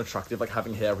so unattractive, like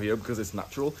having hair here, because it's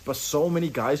natural, but so many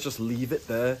guys just leave it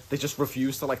there. They just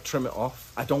refuse to like trim it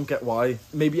off. I don't get why.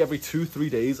 Maybe every 2-3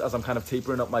 days, as I'm kind of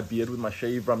tapering up my beard with my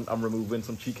shave, I'm removing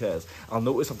some cheek hairs, I'll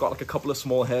notice I've got like a couple of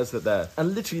small hairs there,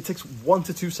 and literally it takes 1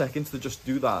 to 2 seconds to just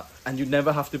do that, and you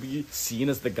never have to be seen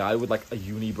as the guy with like a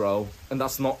unibrow, and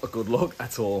that's not a good look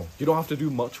at all. You don't have to do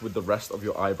much with the rest of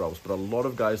your eyebrows, but a lot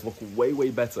of guys look way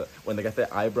better when they get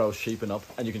their eyebrows shapen up,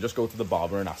 and you can just go to the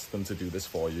barber and ask them to do this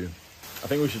for you. I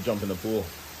think we should jump in the pool.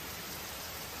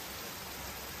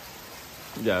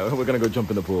 Yeah, we're gonna go jump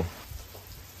in the pool.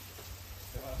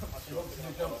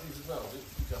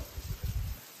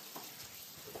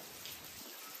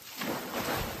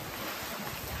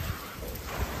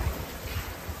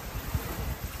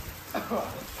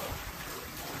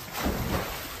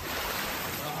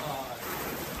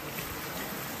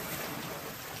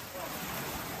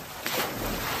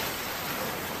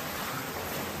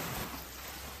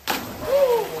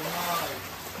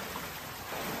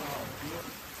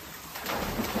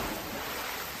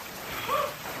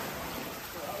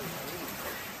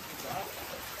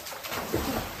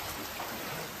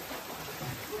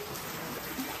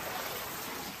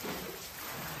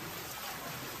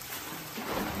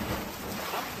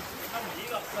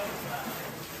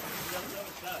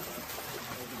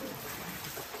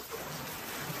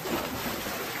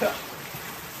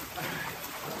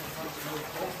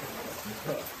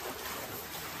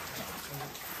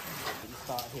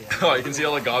 Oh, you can see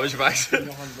all the garbage bags. I'll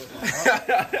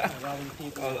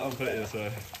put it this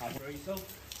way.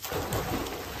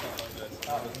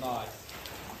 That was nice.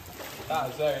 That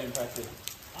was very impressive.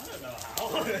 I don't know how.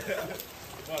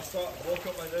 Well, walk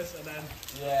up like this and then...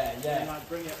 Yeah. And like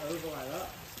bring it over like that.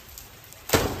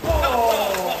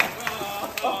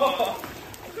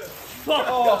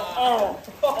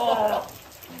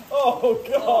 Oh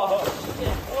god!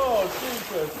 Oh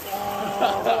Jesus!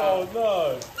 Oh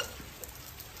no!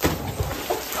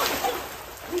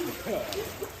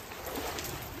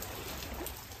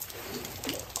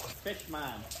 Fish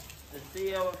man, the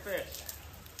CEO of fish.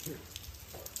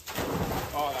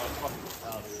 Oh, that was fucking...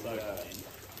 That was so clean.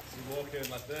 So you walk in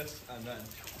like this, and then...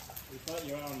 You put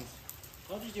your arms...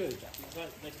 How do you do it, Jack? You put,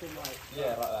 they come like...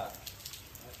 Yeah, like that.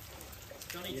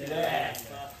 Johnny Yeah. to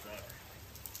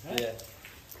Yeah.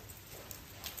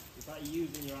 It's like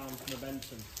using your arms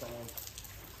momentum so...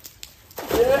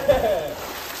 Yeah!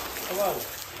 Come on.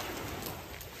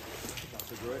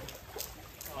 That's a great...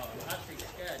 Oh, I'm actually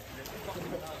scared.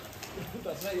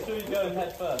 That's make sure you go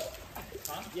head first.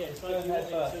 Huh? Yeah, it's Go like you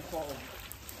head want first. it to sort of...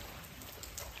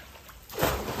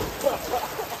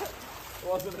 It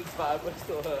wasn't as bad, but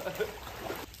still hurt.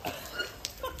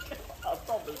 That's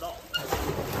probably not.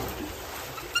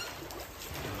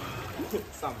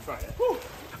 Sam, try it.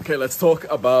 Okay, let's talk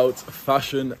about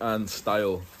fashion and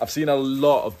style. I've seen a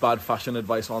lot of bad fashion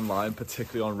advice online,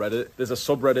 particularly on Reddit. There's a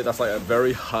subreddit that's like a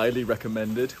very highly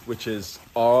recommended, which is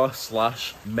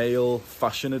r/male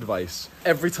fashion advice.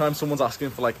 Every time someone's asking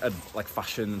for like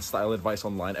fashion and style advice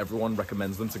online, everyone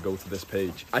recommends them to go to this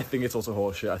page. I think it's also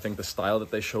horseshit. I think the style that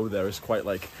they show there is quite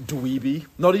like dweeby,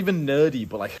 not even nerdy,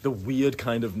 but like the weird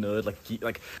kind of nerd.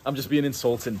 Like I'm just being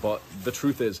insulting, but the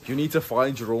truth is, you need to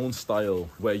find your own style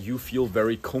where you feel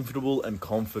very comfortable and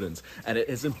confident, and it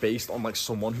isn't based on like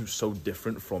someone who's so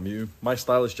different from you. My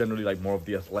style is generally like more of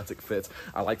the athletic fit.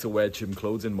 I like to wear gym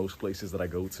clothes in most places that I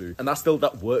go to, and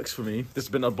that works for me. There's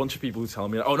been a bunch of people who tell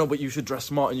me, oh no, but you should dress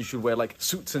smart and you should wear like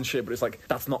suits and shit, but it's like,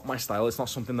 that's not my style. It's not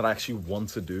something that I actually want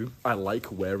to do. I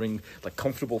like wearing like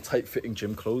comfortable, tight-fitting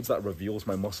gym clothes that reveals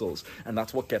my muscles, and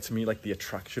that's what gets me like the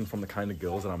attraction from the kind of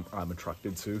girls that I'm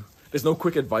attracted to. There's no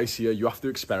quick advice here. You have to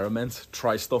experiment,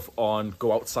 try stuff on,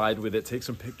 go outside with it, take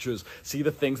some pictures, see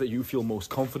the things that you feel most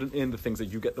confident in, the things that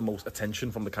you get the most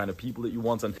attention from, the kind of people that you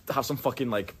want, and have some fucking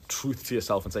like truth to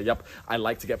yourself and say, yep, I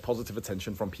like to get positive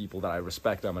attention from people that I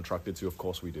respect, I'm attracted to. Of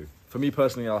course we do. For me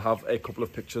personally, I'll have a couple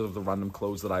of pictures of the random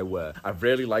clothes that I wear. I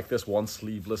really like this one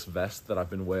sleeveless vest that I've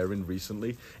been wearing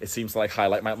recently. It seems to like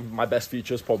highlight my best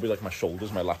features, probably like my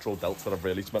shoulders, my lateral delts that I've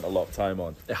really spent a lot of time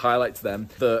on. It highlights them.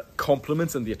 The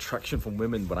compliments and the attraction from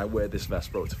women when I wear this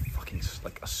vest, bro, it's fucking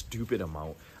like a stupid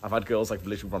amount. I've had girls like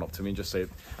literally run up to me and just say,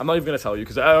 I'm not even going to tell you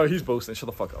because, oh, he's boasting, shut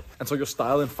the fuck up. And so your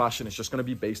style and fashion is just going to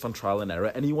be based on trial and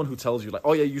error. Anyone who tells you like,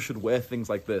 oh yeah, you should wear things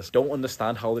like this, don't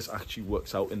understand how this actually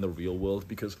works out in the real world,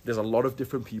 because there's a lot of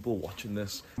different people watching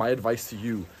this. My advice to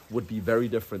you would be very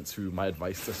different to my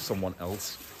advice to someone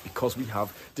else, because we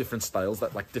have different styles,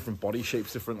 that like different body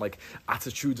shapes, different like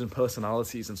attitudes and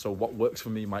personalities, and so what works for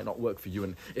me might not work for you.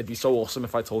 And it'd be so awesome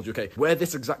if I told you, okay, wear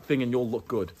this exact thing and you'll look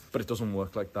good, but it doesn't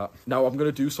work like that. Now I'm going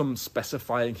to do some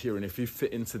specifying here, and if you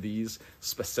fit into these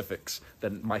specifics,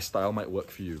 then my style might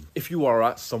work for you. If you are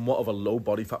at somewhat of a low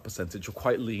body fat percentage, you're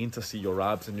quite lean to see your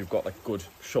abs, and you've got like good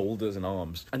shoulders and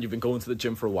arms, and you've been going to the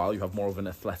gym for a while, you have more of an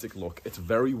athletic look, it's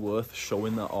very worth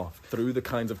showing that off through the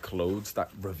kinds of clothes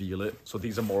that reveal it. So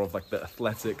these are more of like the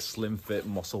athletic, slim fit,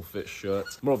 muscle fit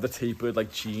shirts, more of the tapered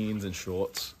like jeans and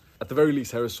shorts. At the very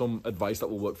least, here is some advice that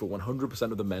will work for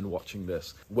 100% of the men watching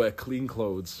this. Wear clean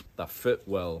clothes that fit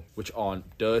well, which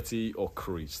aren't dirty or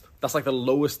creased. That's like the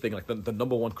lowest thing, like the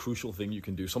number one crucial thing you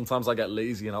can do. Sometimes I get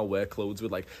lazy and I'll wear clothes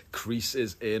with like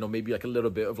creases in, or maybe like a little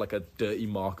bit of like a dirty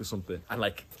mark or something. And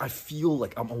like, I feel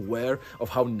like I'm aware of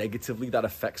how negatively that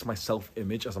affects my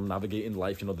self-image as I'm navigating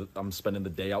life. You know, that I'm spending the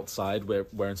day outside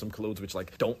wearing some clothes which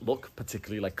like don't look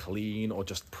particularly like clean or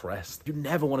just pressed. You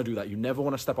never want to do that. You never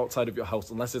want to step outside of your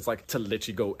house unless it's like to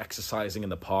literally go exercising in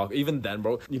the park. Even then,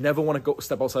 bro, you never want to go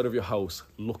step outside of your house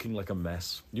looking like a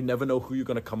mess. You never know who you're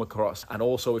going to come across. And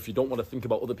also, if you don't want to think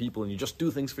about other people and you just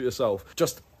do things for yourself,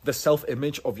 just the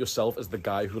self-image of yourself as the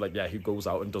guy who like, yeah, he goes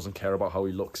out and doesn't care about how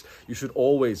he looks. You should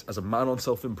always, as a man on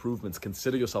self-improvement,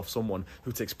 consider yourself someone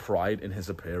who takes pride in his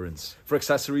appearance. For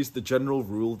accessories, the general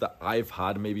rule that I've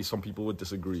had, maybe some people would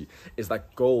disagree, is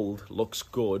that gold looks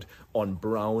good on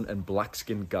brown and black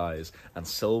skinned guys, and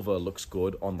silver looks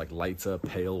good on like lighter,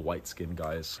 pale, white skinned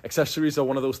guys. Accessories are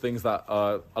one of those things that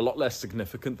are a lot less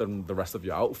significant than the rest of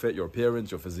your outfit, your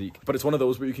appearance, your physique, but it's one of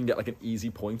those where you can get like an easy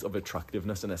point of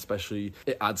attractiveness, and especially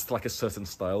it adds to like a certain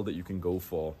style that you can go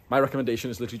for. My recommendation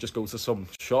is literally just go to some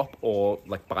shop or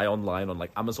like buy online on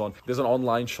like Amazon. There's an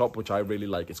online shop which I really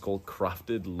like. It's called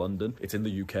Crafted London. It's in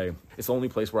the UK. It's the only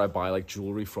place where I buy like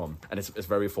jewelry from, and it's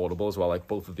very affordable as well. Like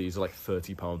both of these are like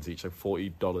 £30 each, like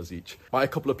 $40 each. Buy a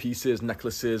couple of pieces,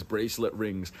 necklaces, bracelet,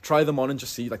 rings. Try them on and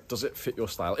just see like, does it fit your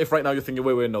style? If right now you're thinking,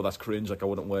 wait, no, that's cringe, like I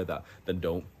wouldn't wear that, then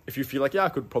don't. If you feel like, yeah, I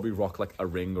could probably rock like a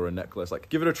ring or a necklace, like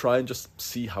give it a try and just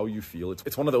see how you feel.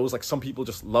 It's one of those, like some people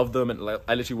just love them, and like,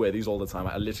 I literally wear these all the time.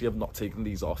 I literally have not taken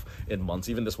these off in months.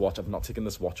 Even this watch, I've not taken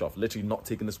this watch off. Literally not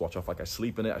taken this watch off. Like I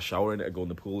sleep in it, I shower in it, I go in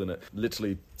the pool in it,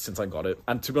 literally since I got it.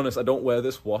 And to be honest, I don't wear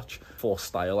this watch for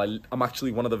style. I'm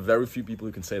actually one of the very few people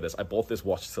who can say this. I bought this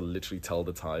watch to literally tell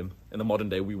the time. In the modern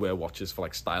day, we wear watches for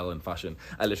like style and fashion.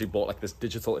 I literally bought like this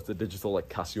digital, it's a digital like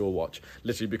Casio watch,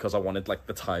 literally because I wanted like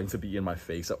the time to be in my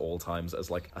face at all times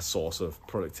as like a source of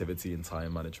productivity and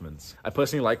time management. I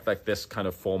personally like this kind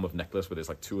of form of necklace where there's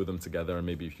like two of them together, and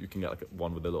maybe if you can get like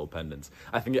one with a little pendant.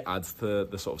 I think it adds to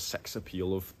the sort of sex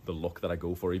appeal of the look that I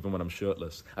go for, even when I'm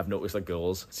shirtless. I've noticed that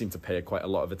girls seem to pay quite a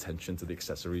lot of attention to the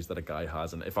accessories that a guy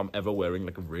has, and if I'm ever wearing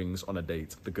like rings on a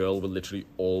date, the girl will literally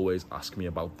always ask me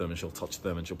about them, and she'll touch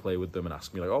them and she'll play with them and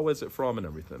ask me like, oh, where's it from and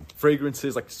everything.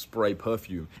 Fragrances like spray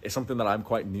perfume is something that I'm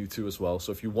quite new to as well.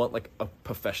 So if you want like a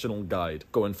professional guide,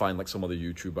 go and find like some other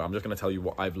YouTuber. I'm just going to tell you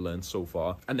what I've learned so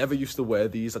far. I never used to wear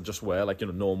these. I just wear like, you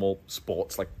know, normal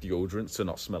sports like deodorants to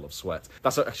not smell of sweat.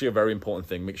 That's actually a very important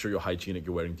thing. Make sure you're hygienic,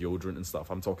 you're wearing deodorant and stuff.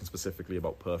 I'm talking specifically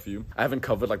about perfume. I haven't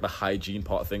covered like the hygiene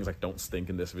part of things, like don't stink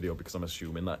in this video, because I'm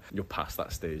assuming that you're past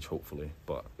that stage, hopefully.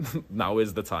 But now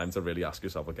is the time to really ask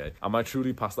yourself, okay, am I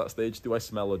truly past that stage? Do I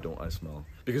smell or don't I smell?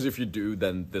 Because if you do,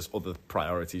 then there's other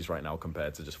priorities right now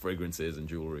compared to just fragrances and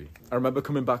jewelry. I remember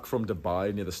coming back from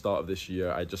Dubai near the start of this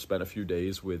year. I just spent a few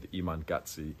days with Iman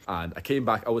Gatsi, and I came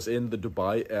back, I was in the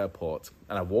Dubai airport,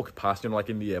 and I walked past, you know, like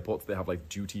in the airports, they have like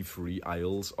duty-free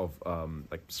aisles of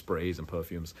like sprays and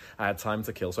perfumes. I had time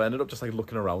to kill, so I ended up just like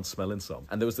looking around, smelling some.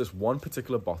 And there was this one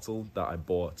particular bottle that I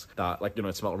bought that, like, you know,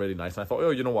 it smelled really nice. And I thought,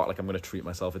 oh, you know what, like I'm going to treat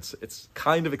myself. It's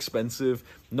kind of expensive,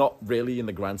 not really in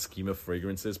the grand scheme of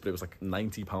fragrances, but it was like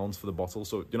 £90 for the bottle.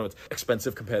 So, you know, it's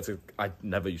expensive compared to, I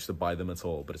never used to buy them at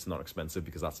all, but it's not expensive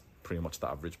because that's pretty much the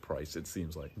average price, it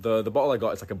seems like. The bottle I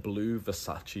got is like a blue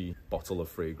Versace bottle of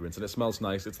fragrance, and it smells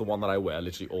nice. It's the one that I wear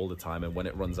literally all the time, and when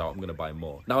it runs out, I'm going to buy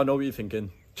more. Now, I know what you're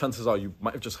thinking. Chances are you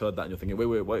might have just heard that and you're thinking,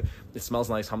 wait, it smells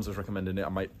nice, Hamza's recommending it, I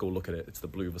might go look at it, it's the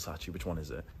blue Versace, which one is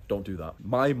it? Don't do that.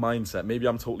 My mindset, maybe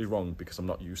I'm totally wrong because I'm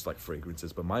not used to like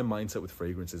fragrances, but my mindset with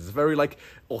fragrances is a very like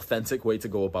authentic way to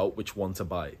go about which one to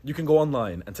buy. You can go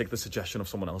online and take the suggestion of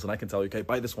someone else, and I can tell you, okay,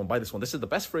 buy this one, this is the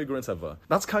best fragrance ever.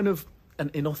 That's kind of an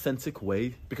inauthentic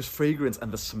way, because fragrance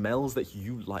and the smells that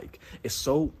you like is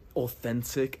so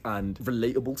authentic and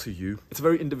relatable to you. It's a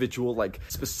very individual, like,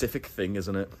 specific thing,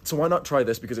 isn't it? So why not try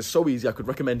this? Because it's so easy. I could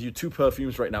recommend you 2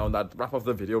 perfumes right now and that'd wrap up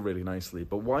the video really nicely.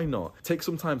 But why not take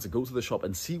some time to go to the shop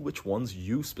and see which ones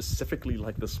you specifically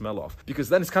like the smell of? Because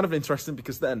then it's kind of interesting,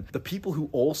 because then the people who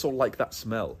also like that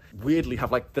smell weirdly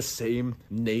have like the same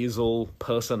nasal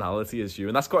personality as you.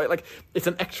 And that's quite like, it's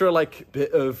an extra like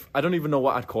bit of, I don't even know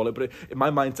what I'd call it, but in my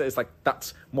mindset it's like,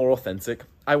 that's more authentic.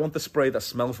 I want the spray that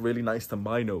smells really nice to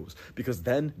my nose, because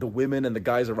then the women and the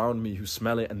guys around me who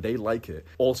smell it and they like it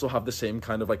also have the same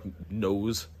kind of like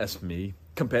nose as me,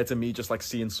 compared to me just like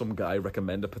seeing some guy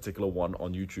recommend a particular one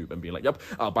on YouTube and being like, yep,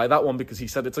 I'll buy that one because he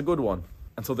said it's a good one.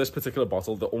 And so this particular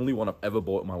bottle, the only one I've ever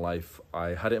bought in my life, I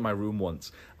had it in my room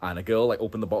once, and a girl like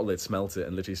opened the bottle lid, smelt it,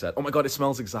 and literally said, oh my god, it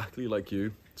smells exactly like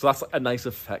you. So that's a nice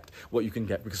effect, what you can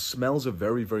get, because smells are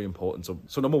very, very important.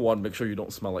 So number 1, make sure you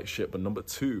don't smell like shit. But number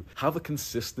 2, have a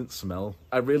consistent smell.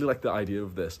 I really like the idea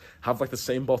of this. Have like the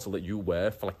same bottle that you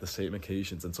wear for like the same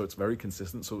occasions, and so it's very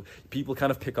consistent. So people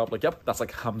kind of pick up like, yep, that's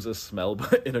like Hamza's smell,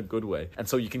 but in a good way. And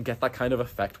so you can get that kind of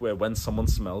effect where when someone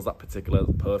smells that particular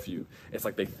perfume, it's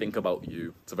like they think about you.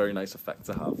 It's a very nice effect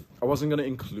to have. I wasn't going to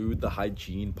include the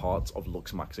hygiene parts of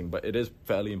Looksmaxing, but it is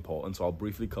fairly important, so I'll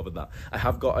briefly cover that. I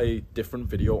have got a different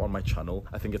video on my channel.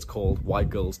 I think it's called Why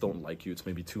Girls Don't Like You. It's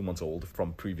maybe 2 months old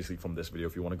from this video,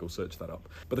 if you want to go search that up.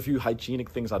 But the few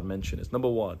hygienic things I'd mention is, number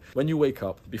 1, when you wake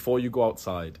up, before you go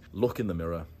outside, look in the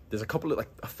mirror. There's a couple of, like,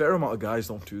 a fair amount of guys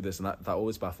don't do this, and that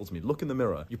always baffles me. Look in the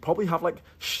mirror. You probably have, like,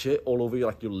 shit all over your,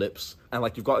 like, your lips. And,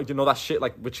 like, you've got, you know, that shit,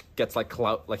 like, which gets, like,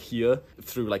 clout, like, here,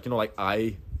 through, like, you know, like,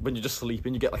 eye. When you're just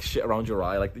sleeping, you get, like, shit around your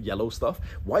eye, like, the yellow stuff.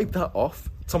 Wipe that off.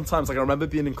 Sometimes, like, I remember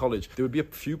being in college, there would be a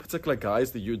few particular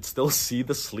guys that you'd still see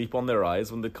the sleep on their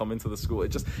eyes when they come into the school.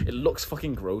 It looks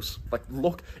fucking gross. Like,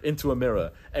 look into a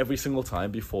mirror every single time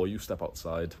before you step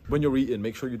outside. When you're eating,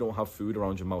 make sure you don't have food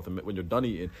around your mouth. And when you're done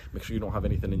eating, make sure you don't have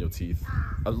anything in your teeth.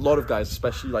 A lot of guys,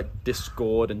 especially, like,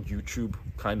 Discord and YouTube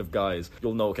kind of guys,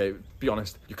 you'll know, okay, be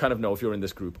honest, you kind of know if you're in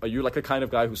this group. Are you, like, the kind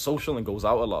of guy who's social and goes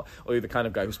out a lot? Or are you the kind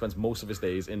of guy who spends most of his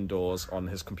days indoors on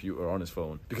his computer or on his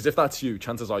phone? Because if that's you,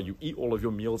 chances are you eat all of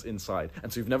your meals inside,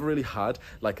 and so you've never really had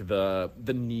like the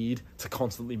need to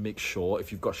constantly make sure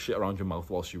if you've got shit around your mouth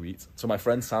whilst you eat. So my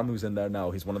friend Sam, who's in there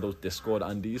now, he's one of those Discord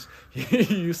Andes. He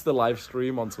used to live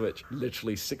stream on Twitch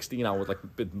literally 16 hours, like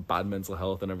bad mental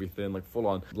health and everything, like full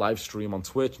on live stream on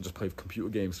Twitch and just play computer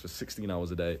games for 16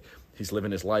 hours a day. He's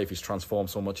living his life. He's transformed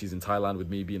so much. He's in Thailand with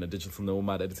me, being a digital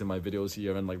nomad, editing my videos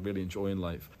here and like really enjoying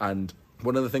life. And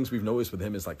one of the things we've noticed with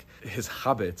him is like his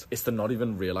habit is to not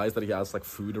even realize that he has like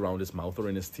food around his mouth or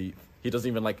in his teeth. He doesn't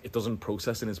even like, it doesn't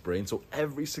process in his brain. So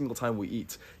every single time we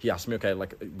eat, he asks me, okay,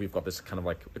 like we've got this kind of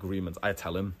like agreement. I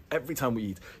tell him every time we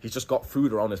eat, he's just got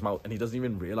food around his mouth and he doesn't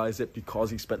even realize it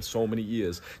because he spent so many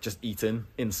years just eating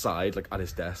inside, like at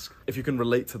his desk. If you can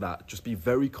relate to that, just be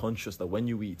very conscious that when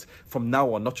you eat, from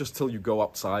now on, not just till you go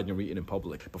outside and you're eating in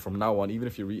public, but from now on, even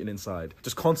if you're eating inside,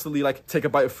 just constantly like take a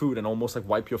bite of food and almost like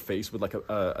wipe your face with like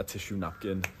a tissue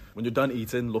napkin. When you're done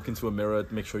eating, look into a mirror,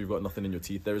 make sure you've got nothing in your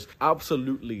teeth. There is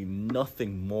absolutely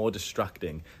nothing more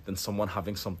distracting than someone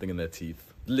having something in their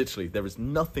teeth. Literally, there is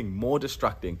nothing more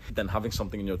distracting than having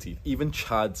something in your teeth. Even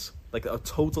Chads, like a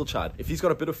total Chad, if he's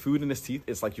got a bit of food in his teeth,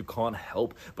 it's like you can't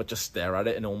help but just stare at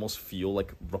it and almost feel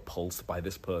like repulsed by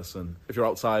this person. If you're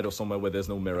outside or somewhere where there's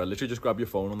no mirror, literally just grab your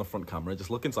phone on the front camera and just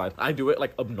look inside. I do it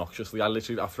like obnoxiously. I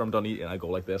literally, after I'm done eating, I go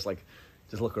like this, like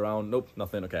just look around. Nope,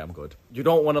 nothing. Okay, I'm good. You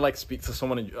don't want to like speak to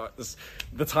someone and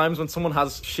the times when someone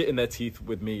has shit in their teeth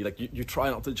with me, like you try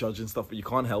not to judge and stuff, but you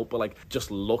can't help but like just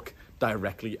look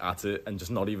directly at it and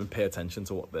just not even pay attention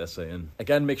to what they're saying.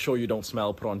 Again, make sure you don't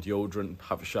smell, put on deodorant,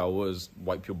 have showers,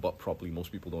 wipe your butt properly.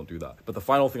 Most people don't do that. But the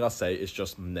final thing I'll say is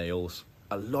just nails.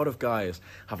 A lot of guys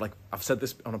have like, I've said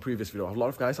this on a previous video, a lot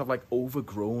of guys have like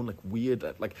overgrown, like weird,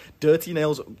 like dirty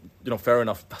nails. You know, fair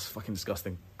enough, that's fucking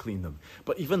disgusting, clean them.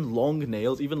 But even long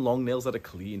nails that are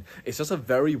clean, it's just a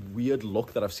very weird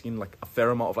look that I've seen like a fair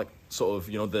amount of like sort of,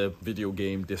 you know, the video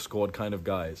game Discord kind of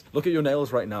guys. Look at your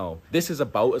nails right now. This is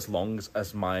about as long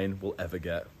as mine will ever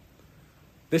get.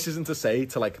 This isn't to say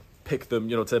to like pick them,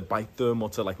 you know, to bite them or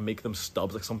to like make them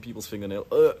stubs like some people's fingernail,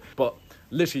 but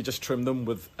literally just trim them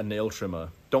with a nail trimmer.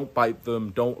 Don't bite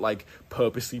them. Don't like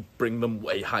purposely bring them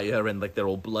way higher and like they're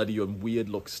all bloody and weird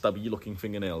stubby looking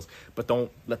fingernails, but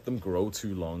don't let them grow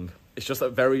too long. It's just a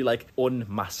very like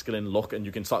unmasculine look, and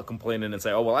you can start complaining and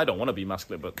say, oh well, I don't want to be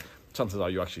masculine, but chances are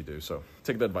you actually do. So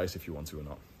take the advice if you want to or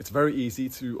not. It's very easy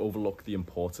to overlook the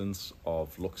importance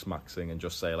of looksmaxing and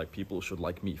just say like people should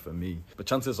like me for me, but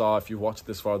chances are if you watch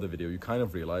this far of the video, you kind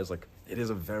of realize like it is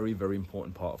a very, very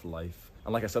important part of life.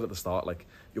 And like I said at the start, like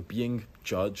you're being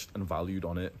judged and valued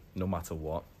on it no matter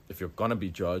what. If you're gonna be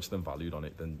judged and valued on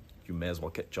it, then you may as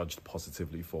well get judged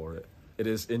positively for it. It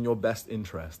is in your best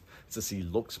interest to see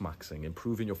looksmaxing,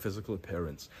 improving your physical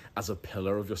appearance, as a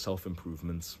pillar of your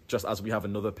self-improvements. Just as we have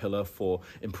another pillar for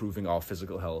improving our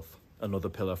physical health, another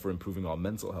pillar for improving our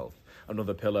mental health,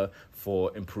 another pillar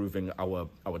for improving our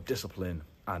discipline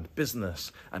and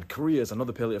business and careers,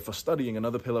 another pillar for studying,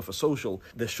 another pillar for social.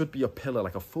 There should be a pillar,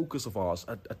 like a focus of ours,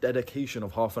 a dedication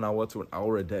of half an hour to an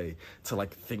hour a day to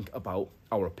like think about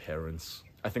our appearance.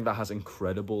 I think that has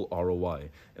incredible ROI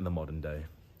in the modern day.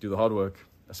 Do the hard work,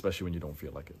 especially when you don't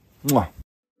feel like it. Mwah.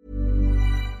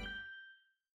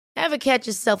 Ever catch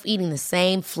yourself eating the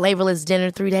same flavorless dinner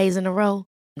 3 days in a row?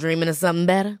 Dreaming of something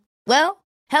better? Well,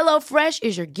 HelloFresh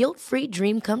is your guilt-free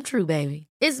dream come true, baby.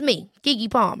 It's me,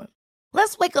 Keke Palmer.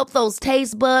 Let's wake up those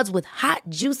taste buds with hot,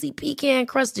 juicy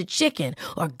pecan-crusted chicken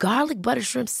or garlic butter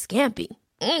shrimp scampi.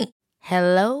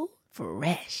 Hello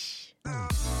Fresh.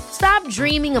 Stop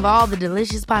dreaming of all the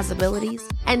delicious possibilities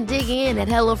and dig in at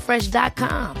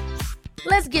HelloFresh.com.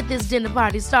 Let's get this dinner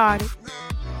party started.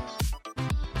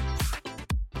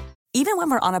 Even when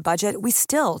we're on a budget, we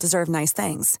still deserve nice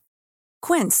things.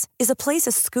 Quince is a place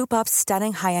to scoop up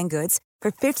stunning high-end goods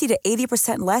for 50 to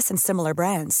 80% less than similar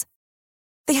brands.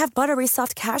 They have buttery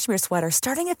soft cashmere sweaters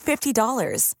starting at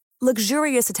 $50,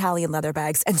 luxurious Italian leather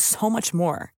bags, and so much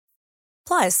more.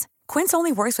 Plus, Quince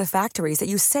only works with factories that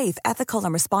use safe, ethical,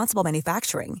 and responsible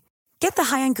manufacturing. Get the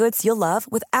high-end goods you'll love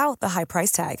without the high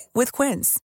price tag with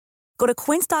Quince. Go to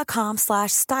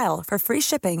quince.com/style for free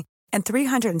shipping and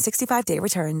 365-day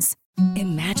returns.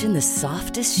 Imagine the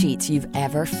softest sheets you've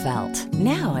ever felt.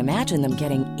 Now imagine them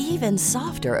getting even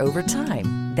softer over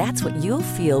time. That's what you'll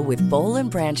feel with Boll &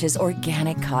 Branch's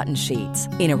organic cotton sheets.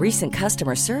 In a recent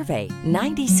customer survey,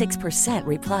 96%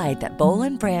 replied that Boll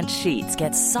 & Branch sheets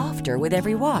get softer with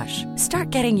every wash. Start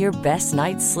getting your best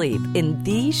night's sleep in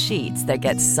these sheets that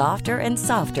get softer and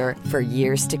softer for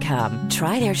years to come.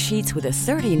 Try their sheets with a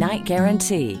 30-night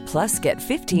guarantee. Plus, get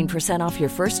 15% off your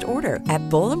first order at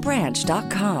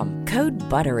bollandbranch.com. Code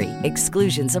BUTTERY.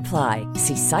 Exclusions apply.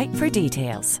 See site for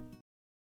details.